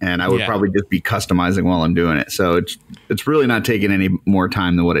it, and I would probably just be customizing while I'm doing it. So it's really not taking any more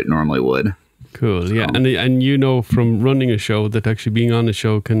time than what it normally would. Cool, so. Yeah, and from running a show that actually being on a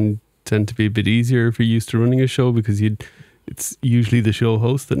show can tend to be a bit easier if you're used to running a show, because it's usually the show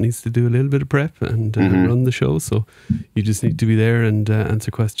host that needs to do a little bit of prep and run the show. So you just need to be there and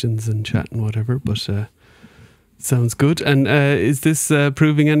answer questions and chat and whatever. But sounds good. And is this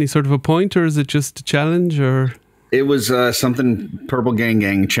proving any sort of a point, or is it just a challenge? Or it was something Purple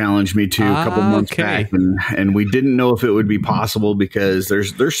Gang challenged me to a couple months back, and we didn't know if it would be possible, because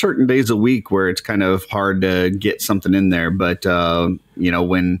there's certain days a week where it's kind of hard to get something in there. But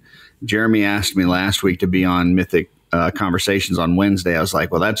when Jeremy asked me last week to be on Mythic Conversations on Wednesday, I was like,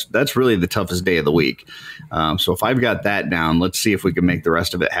 well, that's really the toughest day of the week. So if I've got that down, let's see if we can make the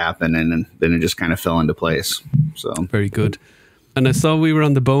rest of it happen. And then it just kind of fell into place. So very good. And I saw we were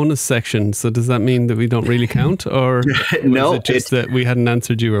on the bonus section. So does that mean that we don't really count, or no? Was it just that we hadn't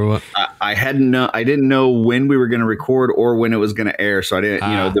answered you, or what? I didn't know when we were going to record or when it was going to air. So I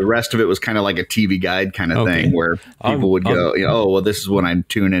didn't. The rest of it was kind of like a TV guide kind of thing, where people would go, oh, well, this is when I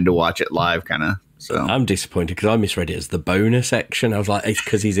tune in to watch it live, kind of. So I'm disappointed because I misread it as the bonus section. I was like, it's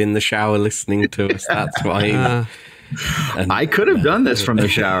because he's in the shower listening to us. That's why. I could have done this from the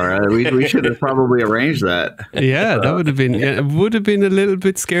shower. We should have probably arranged that. Yeah, that would have been. Yeah, it would have been a little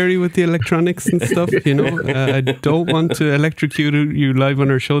bit scary with the electronics and stuff. I don't want to electrocute you live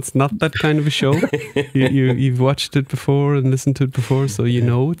on our show. It's not that kind of a show. You've watched it before and listened to it before, so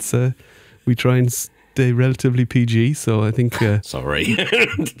it's. We try and stay relatively PG. So I think. Sorry,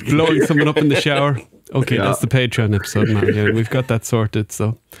 blowing someone up in the shower. Okay, that's the Patreon episode now. Yeah, we've got that sorted.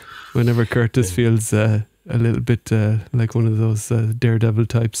 So whenever Curtis feels. A little bit like one of those daredevil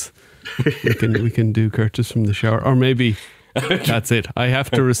types, we can do Curtis from the shower, or maybe that's it. I have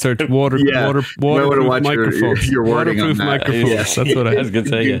to research waterproof microphones. Your wording waterproof on that. microphones. Yes. That's what I was going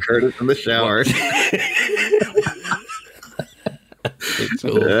to say. Curtis from the shower.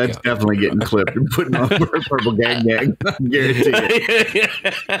 That's definitely getting clipped and putting on Purple Gang. Guarantee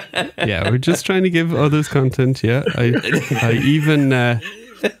it. Yeah, we're just trying to give others content. Yeah, I even.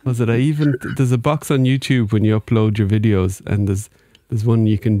 There's a box on YouTube when you upload your videos, and there's one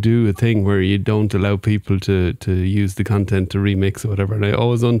you can do a thing where you don't allow people to use the content to remix or whatever, and I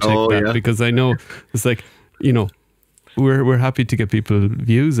always uncheck that because I know it's like, we're happy to get people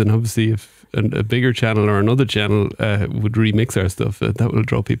views, and obviously if a bigger channel or another channel would remix our stuff, that will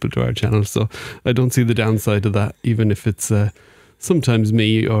draw people to our channel. So I don't see the downside of that, even if it's sometimes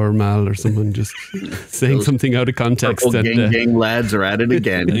me or Mal or someone just saying something out of context. And gang lads are at it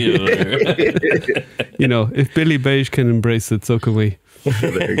again. If Billy Beige can embrace it, so can we.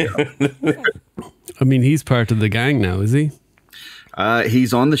 There you go. I mean, he's part of the gang now, is he?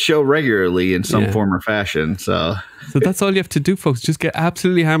 He's on the show regularly in some form or fashion. So that's all you have to do, folks. Just get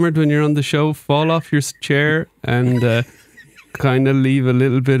absolutely hammered when you're on the show, fall off your chair, and kind of leave a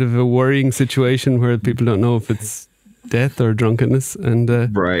little bit of a worrying situation where people don't know if it's death or drunkenness, and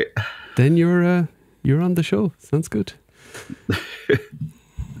right, then you're on the show. Sounds good.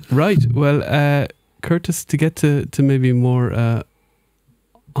 Right. Well, Curtis, to get to maybe more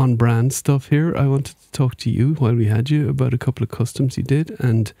on brand stuff here, I wanted to talk to you while we had you about a couple of customs you did,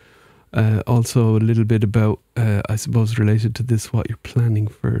 and also a little bit about I suppose related to this, what you're planning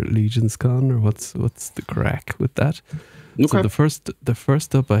for Legion's Con, or what's the crack with that. Okay. So the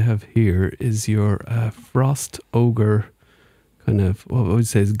first up I have here is your Frost Ogre, kind of, what would you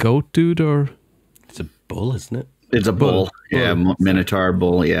say, is goat dude, or it's a bull, isn't it? It's a bull. Yeah, Minotaur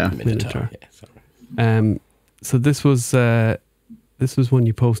bull. Yeah, Minotaur. Yeah, sorry. So this was one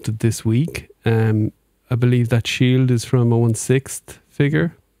you posted this week. I believe that shield is from a 1/6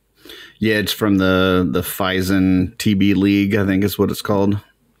 figure. Yeah, it's from the Phison TB League, I think is what it's called.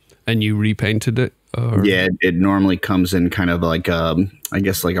 And you repainted it? Or? Yeah, it normally comes in kind of like I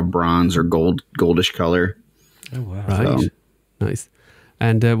guess like a bronze or goldish color. Oh wow! Right, nice.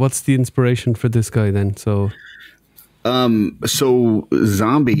 And what's the inspiration for this guy then? So, So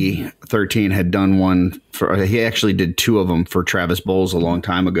Zombie 13 had done one he actually did 2 of them for Travis Bowles a long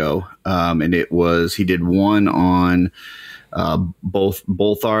time ago. And he did one on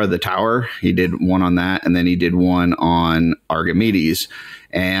Bolthar the Tower. He did one on that, and then he did one on Archimedes.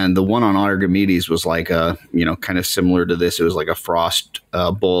 And the one on Archimedes was like kind of similar to this. It was like a frost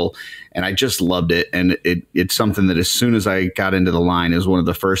bull, and I just loved it. And it's something that as soon as I got into the line, it was one of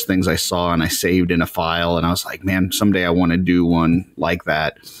the first things I saw, and I saved in a file. And I was like, man, someday I want to do one like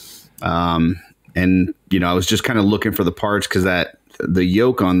that. And I was just kind of looking for the parts because the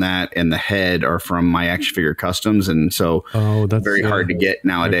yoke on that and the head are from my action figure customs, and so that's very hard to get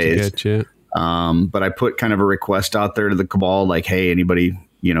nowadays. But I put kind of a request out there to the Cabal, like, hey, anybody,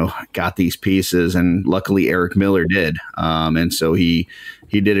 got these pieces? And luckily Eric Miller did. And so he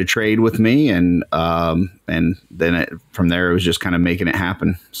did a trade with me, and then from there it was just kind of making it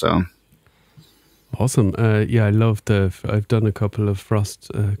happen. So awesome. I love I've done a couple of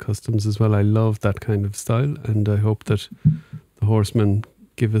Frost customs as well. I love that kind of style, and I hope that the Horsemen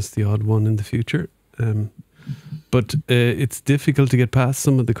give us the odd one in the future. But it's difficult to get past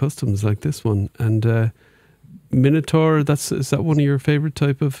some of the customs like this one. And Minotaur, is that one of your favorite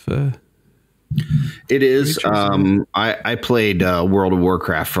type of It is. I played World of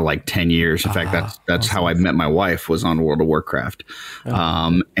Warcraft for like 10 years. In fact, that's awesome. How I met my wife, was on World of Warcraft.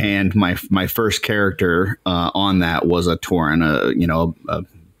 And my first character on that was a Tauren, a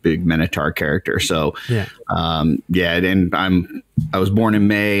big Minotaur character. So and I was born in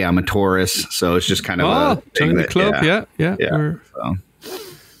May. I'm a Taurus, so it's just kind of join the club. Yeah.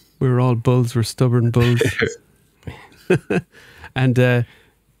 We're all bulls. We're stubborn bulls. And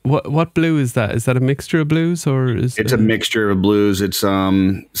what blue is that? Is that a mixture of blues, or is it's a mixture of blues? It's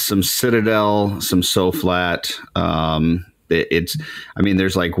some Citadel, some Soflat.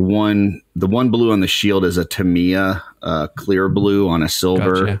 There's like the one blue on the shield is a Tamiya clear blue on a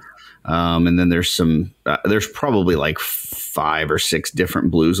silver. Gotcha. And then there's probably like 5 or 6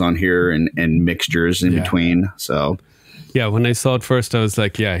 different blues on here and mixtures in between. So yeah, when I saw it first, I was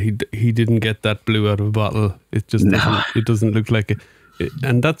like, he didn't get that blue out of a bottle. It just it doesn't look like it.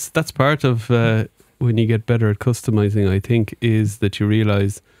 And that's part of when you get better at customizing, I think, is that you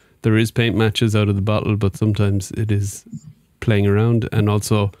realize there is paint matches out of the bottle, but sometimes it is playing around, and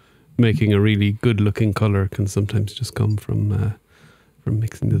also making a really good looking color can sometimes just come from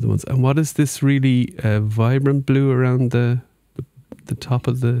mixing the other ones. And what is this really vibrant blue around the top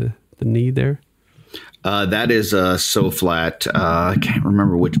of the knee there? That is a Soflat. I can't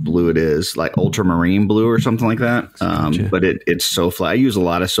remember which blue it is, like ultramarine blue or something like that. But it's Soflat. I use a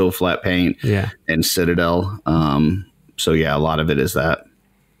lot of Soflat paint and Citadel. So yeah, a lot of it is that.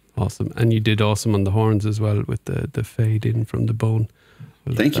 Awesome. And you did awesome on the horns as well with the fade in from the bone.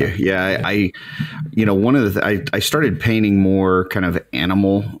 Thank you. Yeah, I one of the I started painting more kind of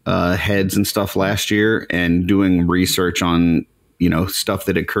animal heads and stuff last year, and doing research on stuff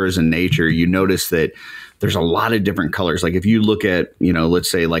that occurs in nature. You notice that there's a lot of different colors. Like if you look at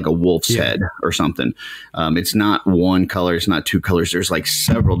let's say like a wolf's head or something, it's not one color, it's not 2 colors. There's like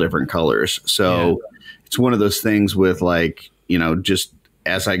several different colors. So it's one of those things with like just.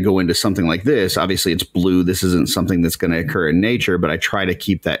 As I go into something like this, obviously it's blue. This isn't something that's going to occur in nature, but I try to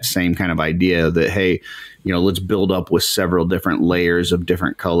keep that same kind of idea that, hey, let's build up with several different layers of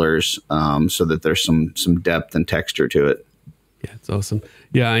different colors so that there's some depth and texture to it. Yeah, it's awesome.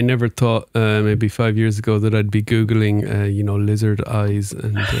 Yeah, I never thought maybe 5 years ago that I'd be Googling, lizard eyes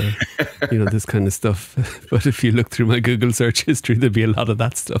and, this kind of stuff. But if you look through my Google search history, there'd be a lot of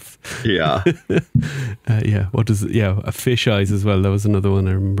that stuff. Yeah. What is it? Yeah, a fish eyes as well. That was another one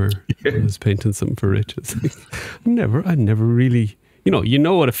I remember. I was painting something for Rich. I never really, you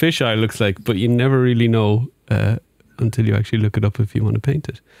know what a fish eye looks like, but you never really know until you actually look it up if you want to paint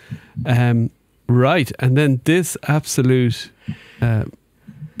it. Right, and then this absolute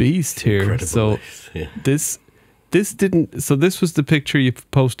beast here. Incredible. So this didn't. So this was the picture you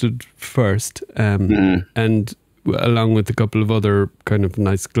posted first, and along with a couple of other kind of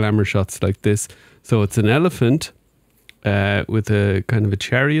nice glamour shots like this. So it's an elephant with a kind of a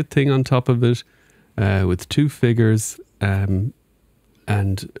chariot thing on top of it, with 2 figures, and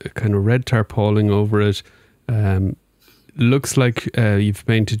a kind of red tarpaulin over it. Looks like you've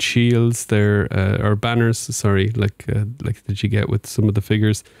painted shields there, or banners, sorry, like that you get with some of the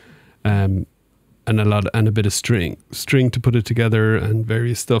figures, and a bit of string to put it together, and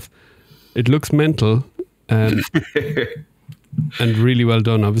various stuff. It looks mental, and really well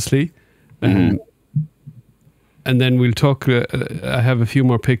done, obviously. And then we'll talk. I have a few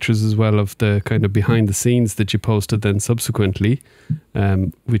more pictures as well of the kind of behind the scenes that you posted then subsequently,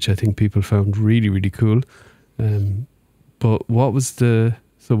 which I think people found really, really cool. But what was the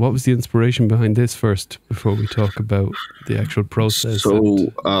inspiration behind this first, before we talk about the actual process?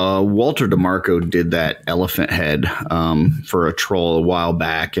 So Walter DeMarco did that elephant head for a troll a while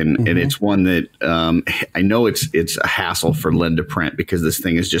back, and it's one that I know it's a hassle for Len to print, because this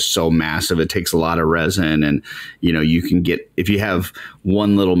thing is just so massive. It takes a lot of resin, and you can get, if you have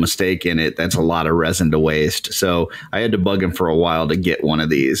one little mistake in it, that's a lot of resin to waste. So I had to bug him for a while to get one of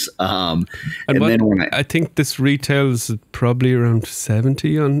these. And then when I think this retails probably around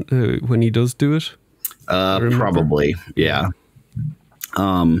 70 on when he does do it. Probably, yeah.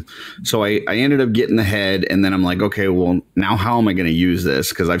 So I ended up getting the head, and then I'm like, okay, well, now how am I going to use this?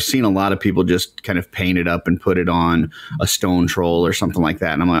 Because I've seen a lot of people just kind of paint it up and put it on a stone troll or something like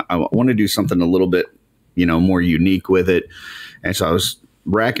that. And I'm like, I want to do something a little bit, more unique with it. And so I was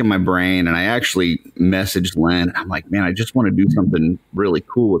racking my brain, and I actually messaged Len. I'm like, man, I just want to do something really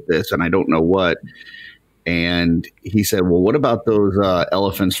cool with this, and I don't know what. And he said, well, what about those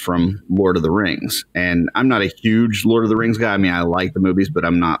elephants from Lord of the Rings? And I'm not a huge Lord of the Rings guy. I mean, I like the movies, but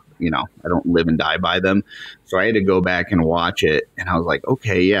I'm not, I don't live and die by them. So I had to go back and watch it. And I was like,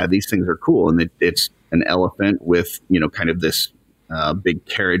 okay, yeah, these things are cool. And it's an elephant with, kind of this big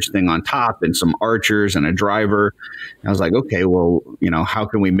carriage thing on top, and some archers and a driver. And I was like, okay, well, how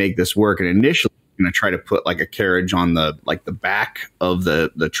can we make this work? And initially, going to try to put like a carriage on the back of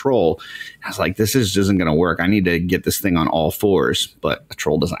the troll. I was like, this isn't going to work. I need to get this thing on all fours, but a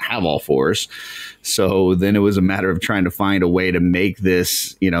troll doesn't have all fours. So then it was a matter of trying to find a way to make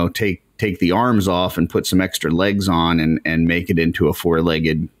this, take the arms off and put some extra legs on and make it into a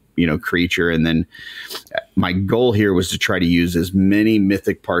four-legged, creature. And then my goal here was to try to use as many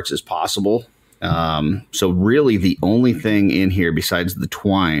mythic parts as possible. So really the only thing in here besides the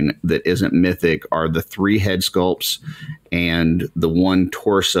twine that isn't mythic are the 3 head sculpts and the 1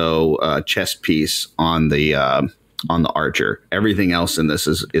 torso chest piece on the archer. Everything else in this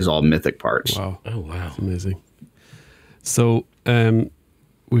is all mythic parts. Wow. Oh, wow. That's amazing. So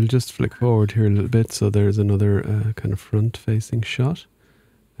we'll just flick forward here a little bit. So there's another kind of front-facing shot.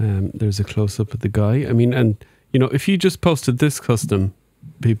 There's a close-up of the guy. I mean, and, if you just posted this custom,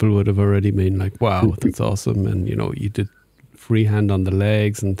 people would have already been like, wow, that's awesome. And, you did freehand on the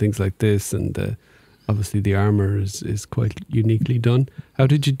legs and things like this. And obviously the armor is quite uniquely done. How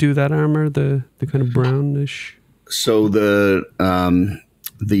did you do that armor, the kind of brownish? So the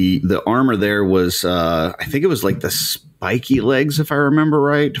armor there was, I think it was like the spiky legs, if I remember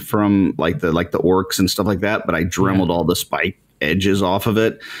right, from like the orcs and stuff like that. But I dremeled all the spike edges off of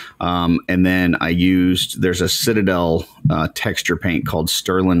it. And then there's a Citadel texture paint called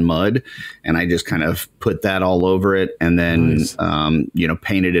Sterling Mud. And I just kind of put that all over it, and then, nice.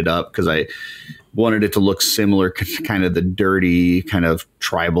 Painted it up because I wanted it to look similar, kind of the dirty kind of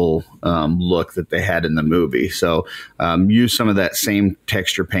tribal look that they had in the movie. So use some of that same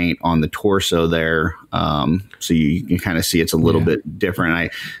texture paint on the torso there. So you can kind of see it's a little bit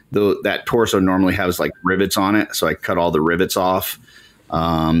different. That torso normally has like rivets on it. So I cut all the rivets off.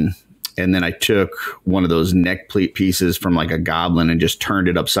 And then I took one of those neck pleat pieces from like a goblin and just turned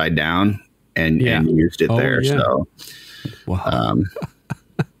it upside down and used it there. Yeah. So, wow.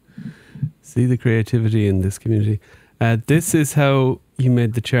 See the creativity in this community. This is how you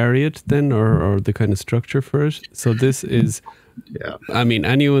made the chariot then, or the kind of structure for it. So this is, I mean,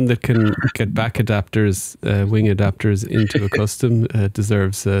 anyone that can get back adapters, wing adapters into a custom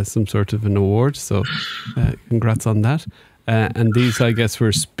deserves some sort of an award. So congrats on that. And these, I guess,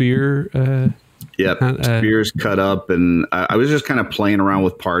 were spear. Spears cut up, and I was just kind of playing around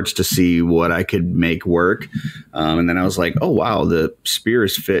with parts to see what I could make work. And then I was like, oh, wow, the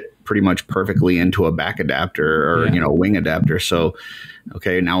spears fit pretty much perfectly into a back adapter or, wing adapter. So,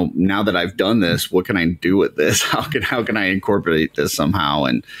 okay, now that I've done this, what can I do with this? How can I incorporate this somehow?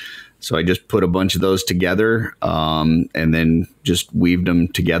 And so I just put a bunch of those together, and then just weaved them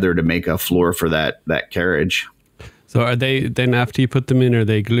together to make a floor for that carriage. So are they then, after you put them in, are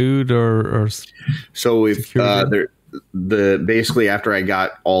they glued or so if basically after I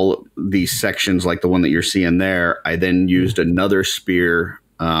got all these sections like the one that you're seeing there, I then used another spear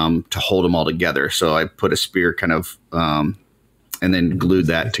to hold them all together. So I put a spear kind of and then glued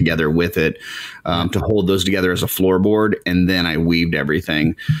that together with it to hold those together as a floorboard. And then I weaved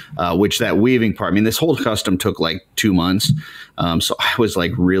everything, which that weaving part, I mean, this whole custom took like 2 months. So I was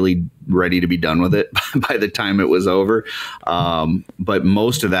like really ready to be done with it by the time it was over. But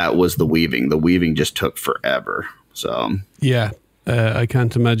most of that was the weaving. The weaving just took forever. So yeah, I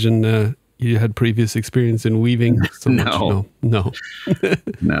can't imagine you had previous experience in weaving. So no, no,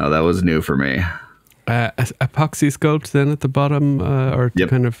 that was new for me. Epoxy sculpt then at the bottom, or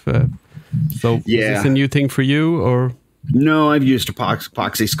kind of. So is this a new thing for you, or? No, I've used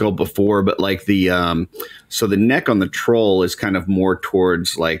epoxy sculpt before, but like so the neck on the troll is kind of more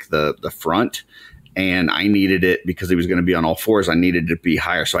towards like the front, and I needed it because he was going to be on all fours. I needed it to be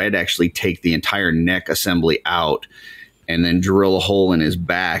higher, so I had to actually take the entire neck assembly out and then drill a hole in his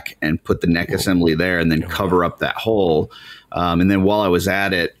back and put the neck assembly there, and then cover up that hole. And then while I was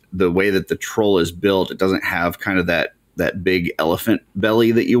at it, the way that the troll is built, it doesn't have kind of that big elephant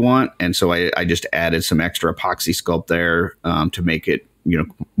belly that you want. And so I just added some extra epoxy sculpt there to make it,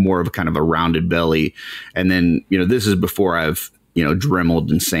 more of a kind of a rounded belly. And then, this is before I've,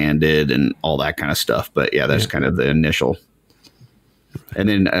 dremeled and sanded and all that kind of stuff. But yeah, that's kind of the initial. And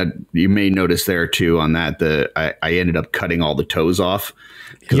then you may notice there too on that, I ended up cutting all the toes off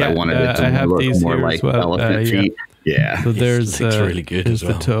because I wanted it to look more like elephant feet. Yeah. So there's really good as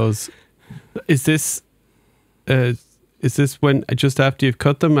well. The toes. Is this when just after you've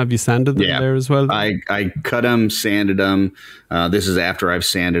cut them? Have you sanded them there as well? I cut them, sanded them. This is after I've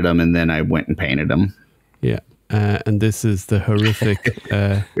sanded them, and then I went and painted them. Yeah, and this is the horrific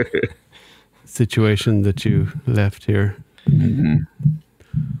situation that you left here.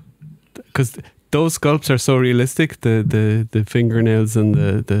 Because those sculpts are so realistic. The fingernails and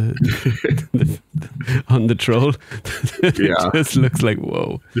the on the troll. It just looks like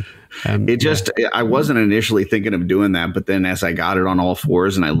whoa. I wasn't initially thinking of doing that, but then as I got it on all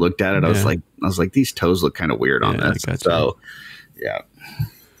fours and I looked at it, I was like, these toes look kind of weird on this. So,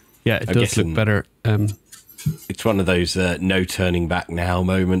 it does look better. It's one of those no turning back now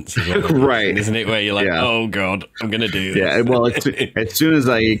moments, as well, right? Isn't it? Where you're like, oh god, I'm gonna do this. Yeah. Well, as soon as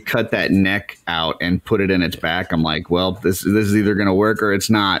I cut that neck out and put it in its back, I'm like, well, this is either gonna work or it's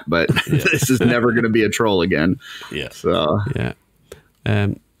not. But this is never gonna be a troll again. Yeah. So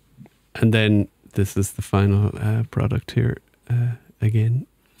and then this is the final product here again.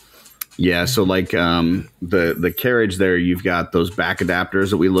 Yeah, so like the carriage there, you've got those back adapters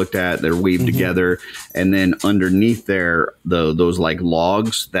that we looked at. They're weaved together, and then underneath there, those like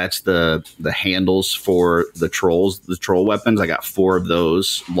logs. That's the handles for the trolls, the troll weapons. I got 4 of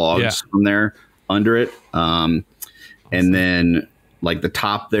those logs from there under it, and then like the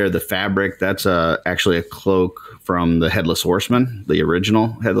top there, the fabric. That's actually a cloak from the Headless Horseman, the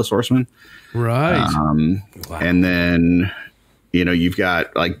original Headless Horseman. Right. And then, you've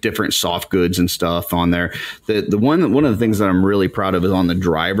got like different soft goods and stuff on there. One of the things that I'm really proud of is on the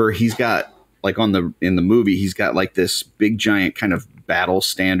driver. He's got like in the movie, he's got like this big giant kind of battle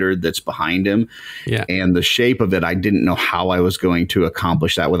standard that's behind him. Yeah. And the shape of it, I didn't know how I was going to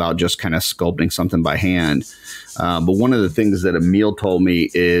accomplish that without just kind of sculpting something by hand. But one of the things that Emil told me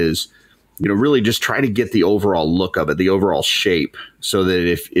is, really just try to get the overall look of it, the overall shape, so that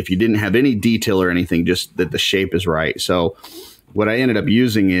if you didn't have any detail or anything, just that the shape is right. So what I ended up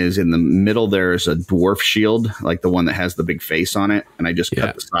using is in the middle, there's a dwarf shield, like the one that has the big face on it. And I just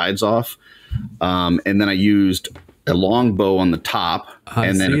cut the sides off. And then I used a long bow on the top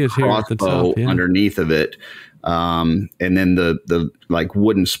and then a crossbow underneath of it. And then the like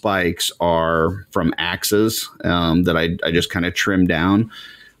wooden spikes are from axes that I just kind of trimmed down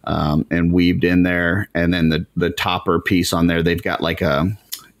and weaved in there. And then the topper piece on there, they've got like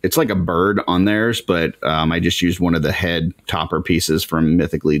it's like a bird on theirs, but I just used one of the head topper pieces from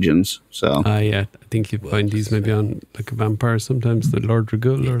Mythic Legions. So I think you find these maybe on like a vampire sometimes, the Lord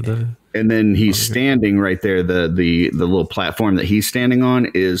Dragul or the. And then he's standing right there. The little platform that he's standing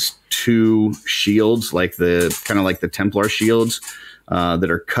on is 2 shields, like the kind of like the Templar shields that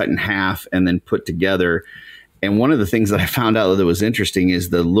are cut in half and then put together. And one of the things that I found out that was interesting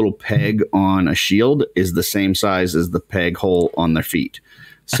is the little peg on a shield is the same size as the peg hole on their feet.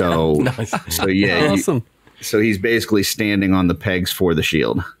 So, nice. So yeah, awesome. So he's basically standing on the pegs for the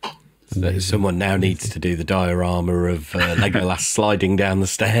shield. Someone now needs to do the diorama of Legolas sliding down the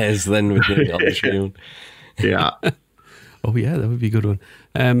stairs, then with the on the shield. Yeah. Oh yeah, that would be a good one.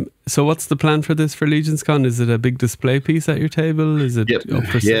 So what's the plan for this for Legions Con? Is it a big display piece at your table? Is it up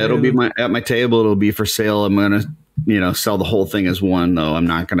for sale? Yeah, it'll be at my table. It'll be for sale. I'm gonna sell the whole thing as one, though. I'm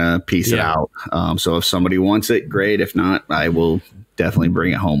not gonna piece it out. So if somebody wants it, great. If not, I will definitely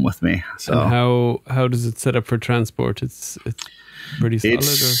bring it home with me. So and how does it set up for transport? It's pretty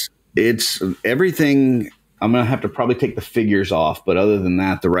solid. It's everything. I'm gonna have to probably take the figures off, but other than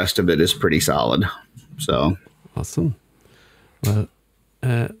that, the rest of it is pretty solid. So awesome. Well,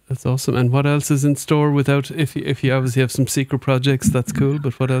 that's awesome. And what else is in store? Without if you obviously have some secret projects, that's cool.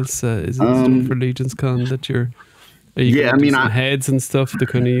 But what else is in store for Legions Con that you're? Heads and stuff, the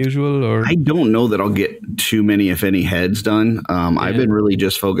kind of usual, or I don't know that I'll get too many, if any, heads done. I've been really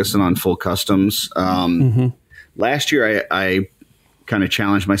just focusing on full customs. Last year, I kind of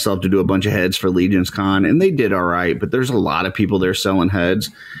challenged myself to do a bunch of heads for Legion's Con, and they did all right, but there's a lot of people there selling heads.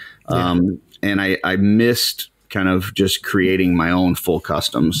 And I missed kind of just creating my own full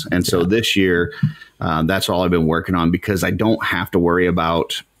customs. And so this year, that's all I've been working on, because I don't have to worry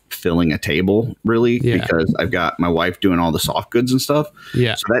about filling a table really, because I've got my wife doing all the soft goods and stuff.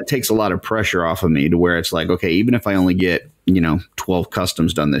 Yeah. So that takes a lot of pressure off of me, to where it's like, okay, even if I only get, 12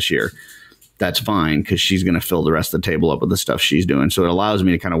 customs done this year, that's fine, because she's going to fill the rest of the table up with the stuff she's doing. So it allows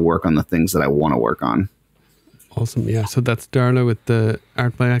me to kind of work on the things that I want to work on. Awesome. Yeah. So that's Darla with the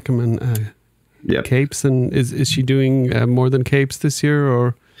Art by Ackerman capes. And is she doing more than capes this year,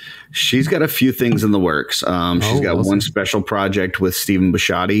 or? She's got a few things in the works. She's got one special project with Stephen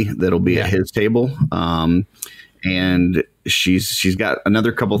Bisciotti that'll be at his table. And she's got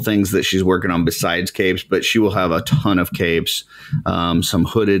another couple things that she's working on besides capes, but she will have a ton of capes, some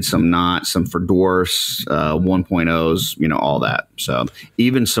hooded, some not, some for dwarfs, 1.0s, all that. So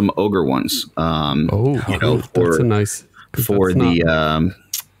even some ogre ones. That's a nice for the.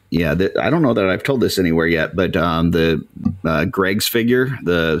 I don't know that I've told this anywhere yet, but the Greg's figure,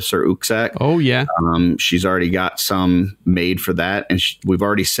 the Sir Uksak. Oh, yeah. She's already got some made for that, and we've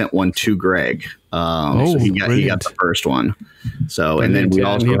already sent one to Greg. So he got the first one. So, and then we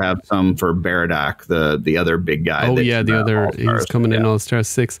also have some for Baradoc, the other big guy. Oh, yeah, the other, he's coming in All-Star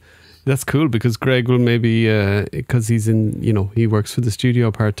 6. That's cool, because Greg will maybe, because he's in, he works for the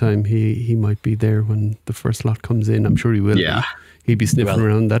studio part-time, he might be there when the first lot comes in. I'm sure he will. Yeah. He'd be sniffing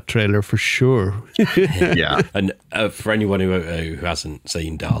around that trailer for sure. And for anyone who hasn't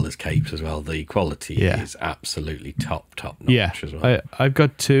seen Darla's capes as well, the quality is absolutely top notch as well. I've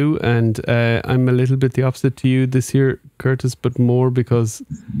got two, and I'm a little bit the opposite to you this year, Curtis, but more because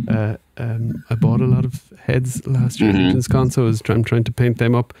I bought a lot of heads last year at Legion's Con, so I'm trying to paint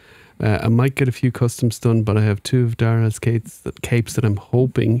them up. I might get a few customs done, but I have two of Darla's capes that I'm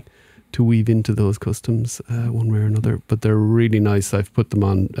hoping to weave into those customs one way or another, but they're really nice. I've put them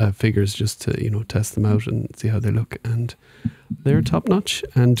on figures just to test them out and see how they look, and they're top notch,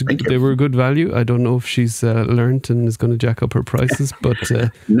 and they were good value. I don't know if she's learned and is going to jack up her prices, but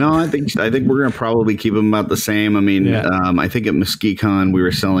no, I think we're going to probably keep them about the same. I mean, I think at MesquiCon we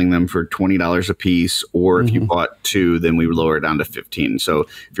were selling them for $20 a piece, or if you bought two, then we would lower it down to 15. So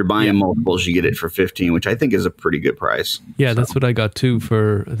if you're buying multiples, you get it for 15, which I think is a pretty good price. Yeah, that's what I got. Two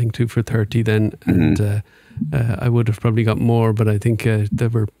for 30 then, and I would have probably got more, but I think they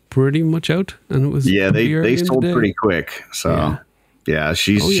were pretty much out, and it was they sold pretty quick. So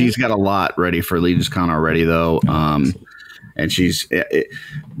she's got a lot ready for Legion's Con already though. And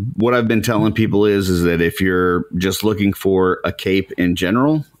what I've been telling people is that if you're just looking for a cape in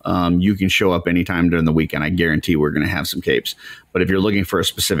general, you can show up anytime during the weekend. I guarantee we're going to have some capes. But if you're looking for a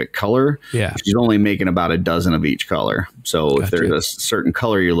specific color, she's only making about a dozen of each color. So if there's a certain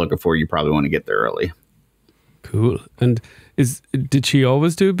color you're looking for, you probably want to get there early. Cool. And did she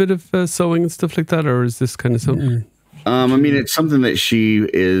always do a bit of sewing and stuff like that, or is this kind of something? I mean, it's something that she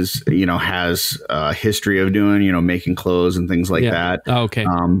is, has a history of doing, making clothes and things like that. Oh, okay.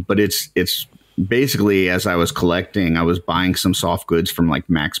 But it's basically, as I was collecting, I was buying some soft goods from like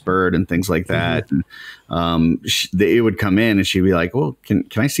Max Bird and things like that. And it would come in and she'd be like, well, can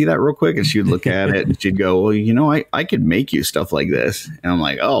I see that real quick? And she would look at it and she'd go, well, I could make you stuff like this. And I'm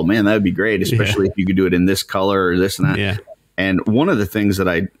like, oh man, that'd be great. Especially if you could do it in this color or this and that. Yeah. And one of the things that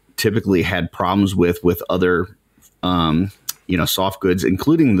I typically had problems with other, soft goods,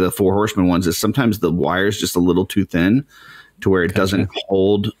 including the Four Horsemen ones, is sometimes the wire's just a little too thin to where it doesn't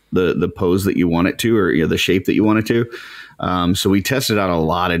hold the pose that you want it to, or the shape that you want it to. So we tested out a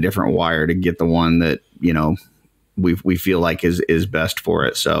lot of different wire to get the one that, we feel like is best for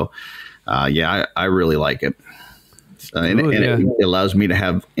it. So, I really like it. It allows me to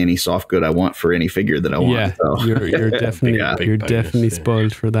have any soft good I want for any figure that I want. Yeah, so. you're definitely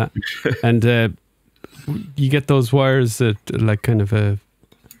spoiled for that. And you get those wires at like kind of a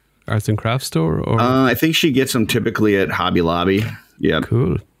arts and crafts store, or I think she gets them typically at Hobby Lobby. Yeah,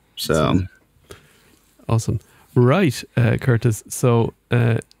 cool. So awesome. Right, Curtis. So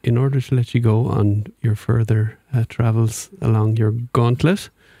in order to let you go on your further travels along your gauntlet,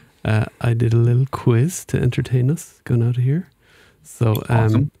 I did a little quiz to entertain us going out of here. So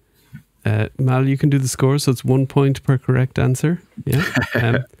awesome. Mal, you can do the score. So it's 1 point per correct answer.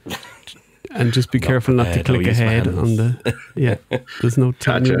 Yeah. And just be careful not to click ahead on the... there's no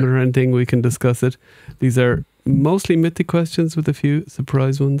time limit or anything. We can discuss it. These are mostly Mythic questions with a few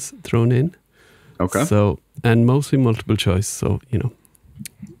surprise ones thrown in. Okay. So, and mostly multiple choice. So,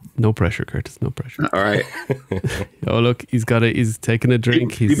 No pressure, Curtis. No pressure. All right. Oh, look, he's taking a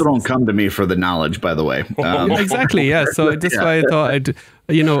drink. People don't come to me for the knowledge, by the way. Exactly, yeah. So that's why I thought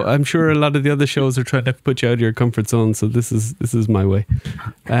I'm sure a lot of the other shows are trying to put you out of your comfort zone. So this is my way.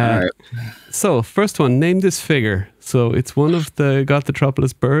 All right. So first one, name this figure. So it's one of the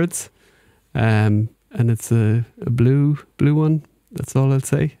Gothropolis birds, and it's a blue one. That's all I'll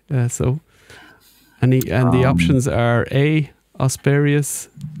say. And the options are A, Osparius,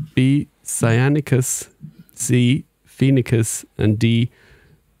 B, Cyanicus, C, Phoenicus, and D,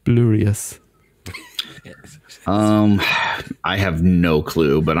 Blurius. I have no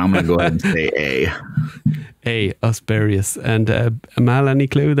clue, but I'm going to go ahead and say A. A, Osparius. And Amal, any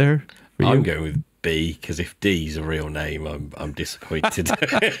clue there? I'm going with B, because if D's a real name, I'm disappointed.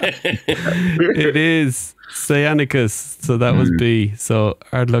 It is Cyanicus, so that was B. So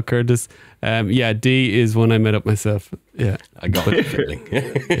hard luck, Curtis. D is one I made up myself. Yeah, I got the feeling.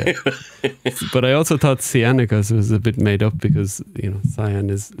 Yeah. But I also thought Cyanicus was a bit made up because cyan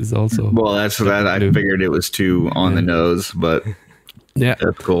is also. Well, that's what I figured it was too on the nose, but yeah,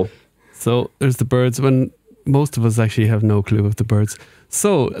 that's cool. So there's the birds. When most of us actually have no clue of the birds.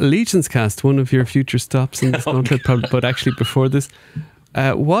 So Legion's Cast, one of your future stops in this content, but actually before this,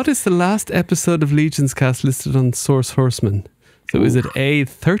 what is the last episode of Legion's Cast listed on Source Horseman? So is it A,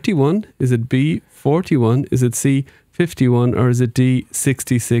 31? Is it B, 41? Is it C, 51? Or is it D,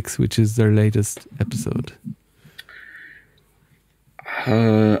 66, which is their latest episode?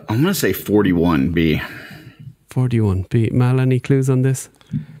 I'm going to say 41, B. 41, B. Mal, any clues on this?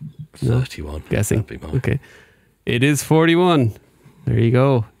 No? 31. Guessing. Okay. It is 41. There you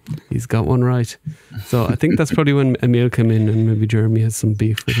go. He's got one right. So I think that's probably when Emil came in and maybe Jeremy has some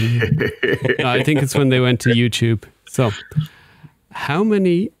beef with him. No, I think it's when they went to YouTube. So how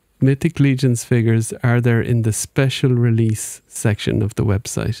many Mythic Legions figures are there in the special release section of the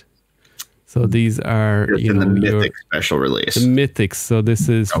website? So these are in the Mythic special release. The Mythics. So this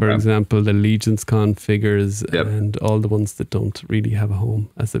is, for example, the Legions Con figures and all the ones that don't really have a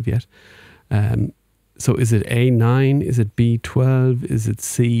home as of yet. So is it A9? Is it B12? Is it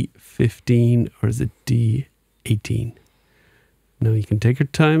C15? Or is it D18? Now you can take your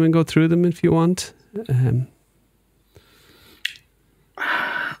time and go through them if you want. I'm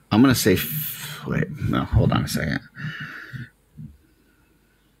going to say, hold on a second.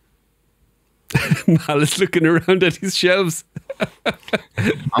 Mal is looking around at his shelves.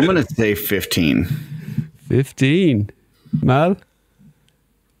 I'm going to say 15. 15. Mal?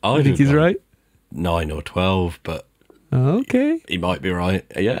 I think he's right. 9 or 12, but okay, he might be right.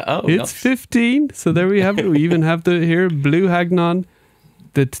 Yeah. Oh, it's nice. 15. So there we have it. We even have Blue Hagnon,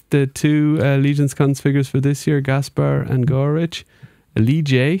 the two Legions Cons figures for this year, Gaspar and Gorich. Lee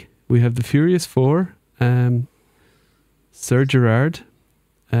J. We have the Furious 4, Sir Gerard,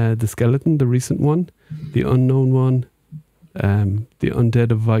 the Skeleton, the recent one, the Unknown one, the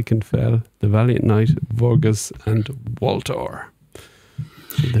Undead of Vikenfell, the Valiant Knight, Vorgus, and Waltor.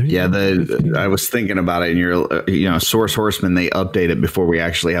 So I was thinking about it, and Source Horseman, they update it before we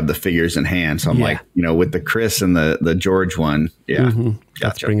actually have the figures in hand. So I'm like, with the Chris and the George one, gotcha.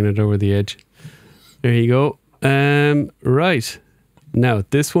 That's bringing it over the edge. There you go. Right. Now,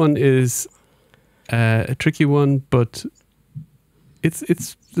 this one is a tricky one, but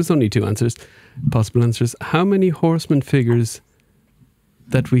there's only two possible answers. How many Horseman figures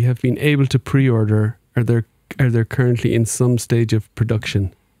that we have been able to pre-order are there currently in some stage of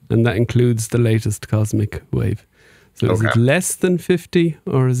production? And that includes the latest Cosmic Wave. So is it less than 50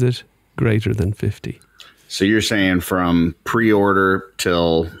 or is it greater than 50? So you're saying from pre-order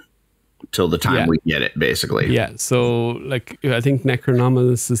till the time we get it, basically. Yeah. So I think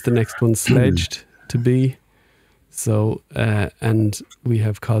Necronominus is the next one sledged to be. So and we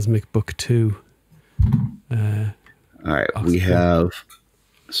have Cosmic Book 2. All right. We've got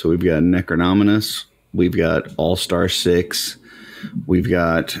Necronominus. We've got All-Star 6. We've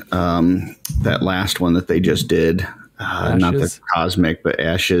got that last one that they just did. Not the Cosmic, but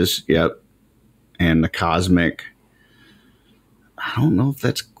Ashes. Yep. And the Cosmic. I don't know if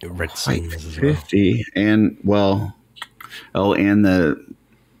that's quite 50. Well. And, and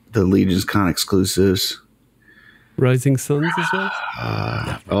the Legion's Con exclusives. Rising Suns as well?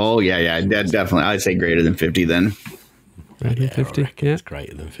 Definitely. I'd say greater than 50 then. Greater than 50? Yeah. It's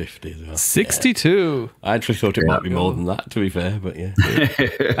greater than 50 as well. 62. Yeah. I actually thought it might be more than that, to be fair, but yeah.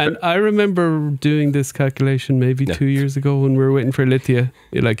 And I remember doing this calculation maybe 2 years ago when we were waiting for Lithia,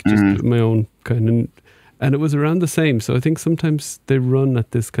 just my own kind of, and it was around the same. So I think sometimes they run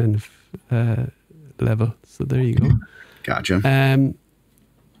at this kind of level. So there you go. Gotcha.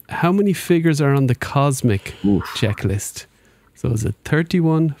 How many figures are on the Cosmic checklist? So is it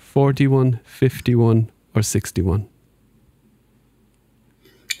 31, 41, 51, or 61?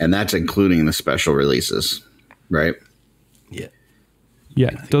 And that's including the special releases, right? Yeah.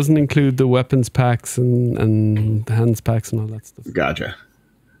 Yeah, it doesn't include the weapons packs and the hands packs and all that stuff. Gotcha.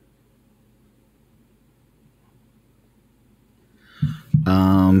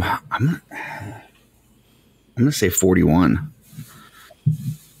 I'm gonna say 41.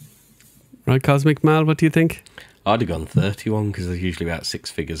 Right, Cosmic Mal, what do you think? I'd have gone 31 because they're usually about 6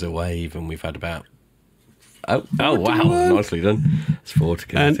 figures a wave, and we've had about. Oh wow! Nicely done. It's 4 to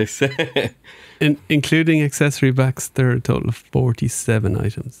Curtis. Including accessory packs, there are a total of 47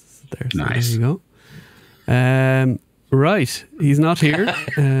 items there. So nice. There you go. Right, he's not here.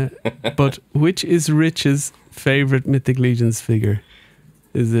 But which is Rich's favorite Mythic Legions figure?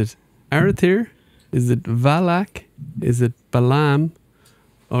 Is it Arathir? Is it Valak? Is it Balaam?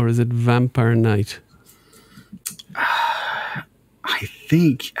 Or is it Vampire Knight?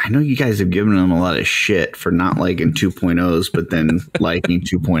 I know you guys have given him a lot of shit for not liking 2.0s, but then liking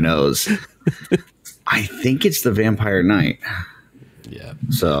 2.0s. I think it's the Vampire Knight. Yeah.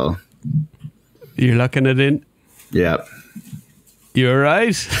 So. You're locking it in? Yeah. You're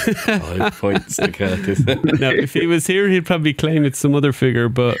right. 5 points to Curtis. Now, if he was here, he'd probably claim it's some other figure,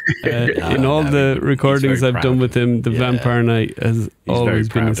 but in all the recordings I've done with him, the Vampire Knight has always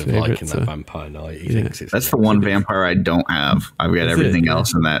been his favorite. That Vampire Knight. He thinks it's that's the one vampire I don't have. I've got everything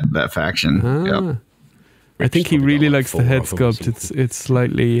else in that faction. Yep. I think he really likes the head sculpt. It's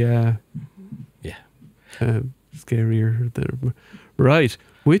slightly scarier. Right.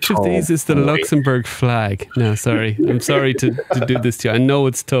 Which of these is the Luxembourg flag? No, sorry. I'm sorry to do this to you. I know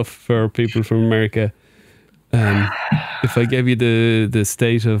it's tough for people from America. If I gave you the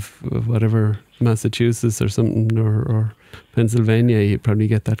state of whatever, Massachusetts or something, or Pennsylvania, you'd probably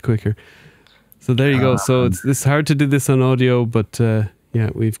get that quicker. So there you go. So it's hard to do this on audio, but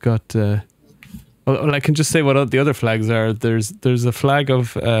we've got... well, I can just say what the other flags are. There's a flag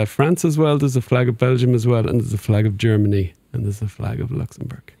of France as well. There's a flag of Belgium as well. And there's a flag of Germany. And there's a flag of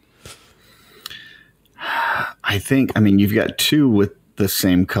Luxembourg. I mean, you've got 2 with the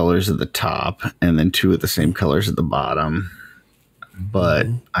same colors at the top and then 2 with the same colors at the bottom. But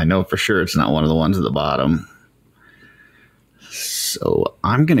I know for sure it's not one of the ones at the bottom. So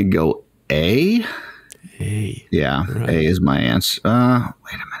I'm going to go A. A. Yeah, right. A is my answer.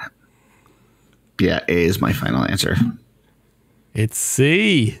 Wait a minute. Yeah, A is my final answer. It's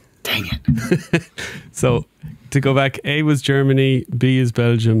C. Dang it. So to go back, A was Germany, B is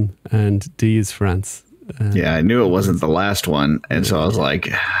Belgium, and D is France. Yeah, I knew it wasn't the last one. And so I was like,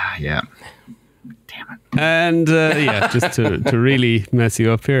 yeah. Damn it. And just to really mess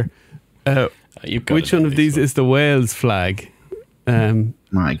you up here, which one of these is the Wales flag?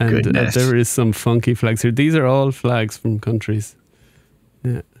 My goodness. There is some funky flags here. These are all flags from countries.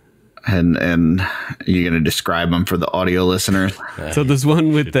 Yeah. And you're going to describe them for the audio listener. So there's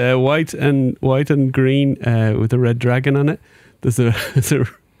one with white and green with a red dragon on it. There's a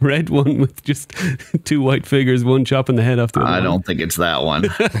red one with just 2 white figures, one chopping the head off the other. I don't think it's that one.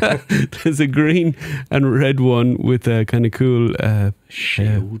 There's a green and red one with a kind of cool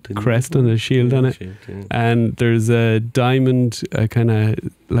crest and a shield on it. And there's a diamond, kind of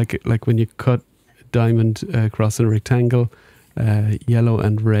like when you cut a diamond across a rectangle. Yellow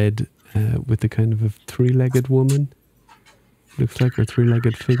and red with a kind of a 3-legged woman. Looks like her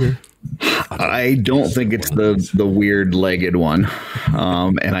 3-legged figure. I don't think it's the weird legged one.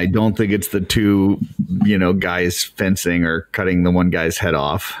 And I don't think it's the 2, guys fencing or cutting the one guy's head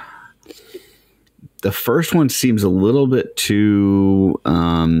off. The first one seems a little bit too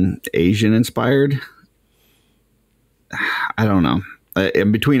Asian inspired. I don't know.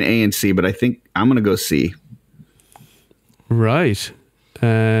 I'm between A and C, but I think I'm going to go C. Right.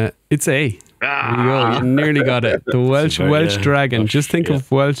 It's A. There you go. You nearly got it. The Welsh dragon. Just think of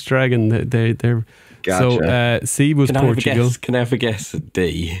Welsh dragon. They're gotcha. So C was Portugal. Can I have a guess?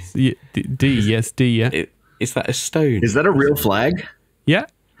 D. D. Yes, D. Yeah. Is that a stone? Is that a real flag? Yeah.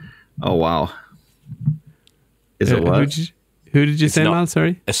 Oh wow. Is it what? Who did you say, Mal?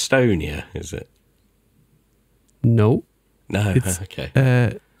 Sorry. Estonia. Is it? No. No. It's,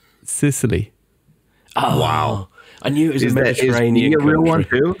 okay. Sicily. Oh wow. I knew it was a Mediterranean country. Is B a real one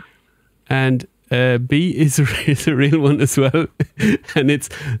too? And B is a real one as well. And it's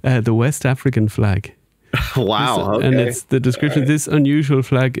the West African flag. Wow. Okay. And it's the description. This unusual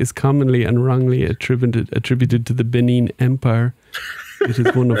flag is commonly and wrongly attributed to the Benin Empire. It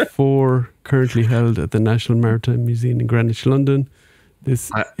is one of 4 currently held at the National Maritime Museum in Greenwich, London.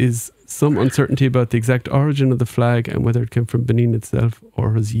 This is some uncertainty about the exact origin of the flag and whether it came from Benin itself or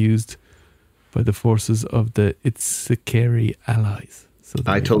was used by the forces of the Itsekeri allies. So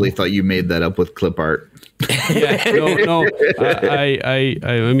I totally thought you made that up with clip art. No.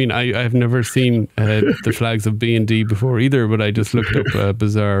 I mean, I've never seen the flags of B&D before either, but I just looked up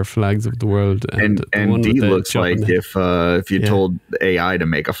bizarre flags of the world. And D looks like if you told AI to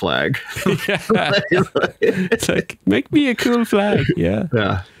make a flag. It's like, make me a cool flag.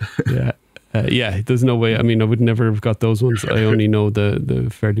 Yeah. There's no way. I mean, I would never have got those ones. I only know the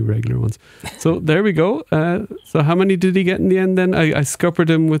fairly regular ones. So there we go. So how many did he get in the end then? I scuppered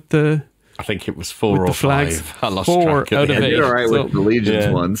him with the... I think it was 4 or 5. I lost 4 track out of 8. You did all right with the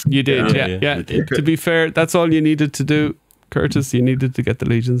Legions ones. You did, yeah. To be fair, that's all you needed to do, Curtis. You needed to get the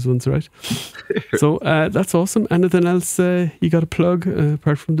Legions ones right. So that's awesome. Anything else you got to plug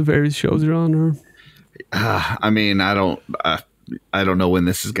apart from the various shows you're on? Or I mean, I don't know when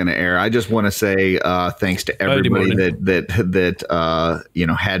this is going to air. I just want to say thanks to everybody that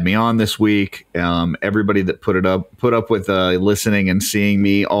had me on this week. Everybody that put up with listening and seeing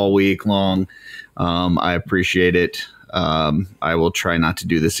me all week long. I appreciate it. I will try not to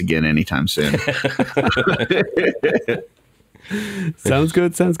do this again anytime soon. Sounds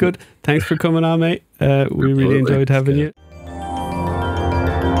good. Thanks for coming on, mate. We really enjoyed having you.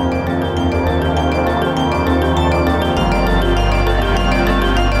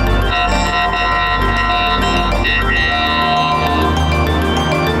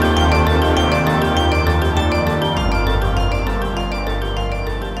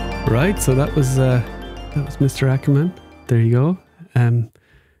 Right, so that was Mr. Ackerman. There you go.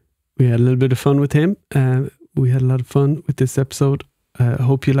 We had a little bit of fun with him. We had a lot of fun with this episode. I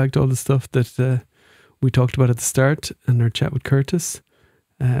hope you liked all the stuff that we talked about at the start and our chat with Curtis.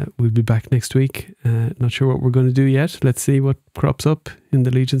 We'll be back next week. Not sure what we're going to do yet. Let's see what crops up in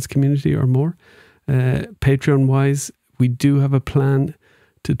the Legions community or more. Patreon-wise, we do have a plan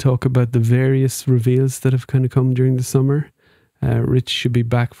to talk about the various reveals that have kind of come during the summer. Rich should be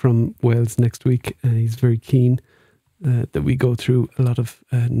back from Wales next week. He's very keen that we go through a lot of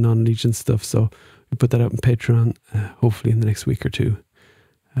non-Legion stuff. So we put that out on Patreon, hopefully in the next week or two,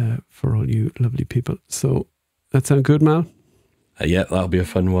 for all you lovely people. So that sound good, Mal? Yeah, that'll be a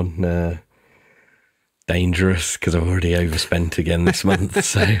fun one. Dangerous, because I've already overspent again this month.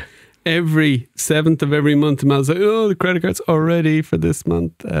 So every 7th of every month, Mal's like, oh, the credit card's already for this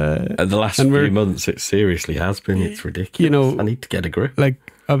month. And the last few months, it seriously has been. It's ridiculous. I need to get a grip.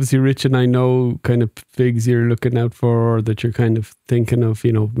 Like, obviously, Rich and I know kind of figs you're looking out for, or that you're kind of thinking of,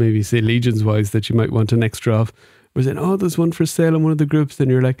 maybe say Legions-wise, that you might want an extra of. We're saying, oh, there's one for sale in one of the groups. Then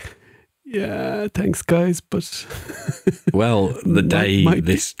you're like, yeah, thanks, guys, but... Well, the day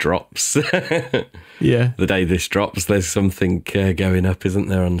this drops... Yeah. The day this drops, there's something going up, isn't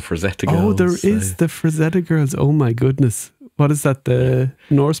there, on the Frazetta Girls? Oh, there is the Frazetta Girls. Oh, my goodness. What is that, the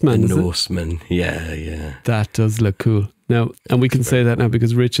Norseman, The Norseman, yeah. That does look cool. Now, and we can say that now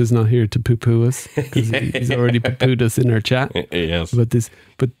because Rich is not here to poo-poo us, because he's already poo-pooed us in our chat. Yes. But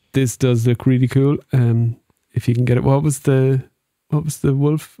this does look really cool. If you can get it. What was the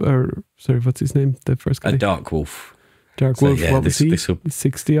wolf, or sorry, what's his name? The first guy? A Dark Wolf. Dark Wolf, yeah, what was he?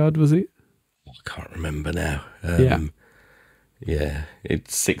 60 odd, was he? I can't remember now. Yeah,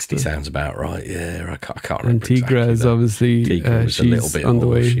 it's 60 sounds about right. Yeah, I can't remember. And Tigra is obviously Tigra was a little bit on the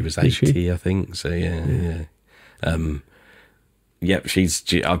more. way. She was 80, I think. So yeah. Yep,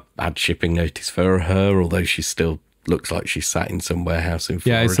 I've had shipping notice for her, although she still looks like she's sat in some warehouse in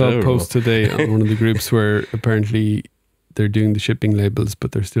Florida. Yeah, I saw a post today on one of the groups where apparently they're doing the shipping labels,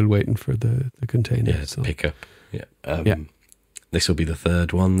 but they're still waiting for the container. Yeah, so. Pick up. Yeah. This will be the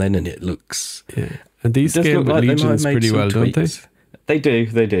third one then, and it looks... Yeah. And these scale with Legions pretty well, don't they? They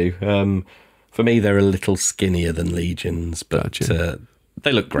do. For me, they're a little skinnier than Legions, but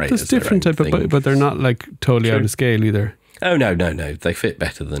they look great. There's different type of... But they're not like totally out of scale either. Oh, no. They fit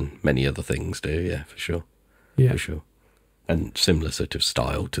better than many other things do, yeah, for sure. Yeah. For sure. And similar sort of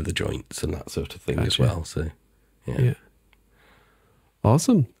style to the joints and that sort of thing as well, so... Yeah.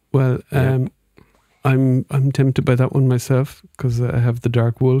 Awesome. Well, I'm tempted by that one myself because I have the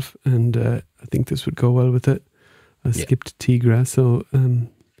Dark Wolf, and I think this would go well with it. I skipped Tigra, so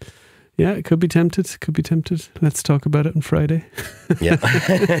it could be tempted. Let's talk about it on Friday. Yeah.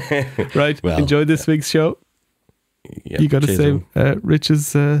 Right. Well, enjoy this week's show. Yeah, you got to say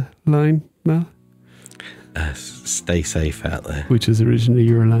Rich's line, Mal? Stay safe out there. Which is originally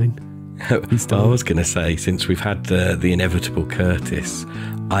your line. I was going to say, since we've had the inevitable Curtis,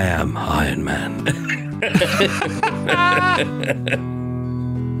 I am Iron Man.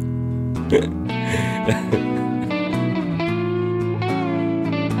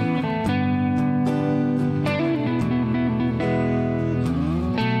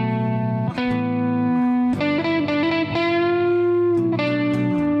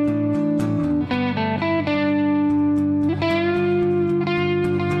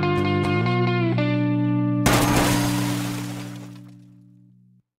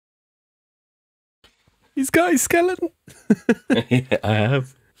 skeleton? Yeah, I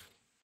have.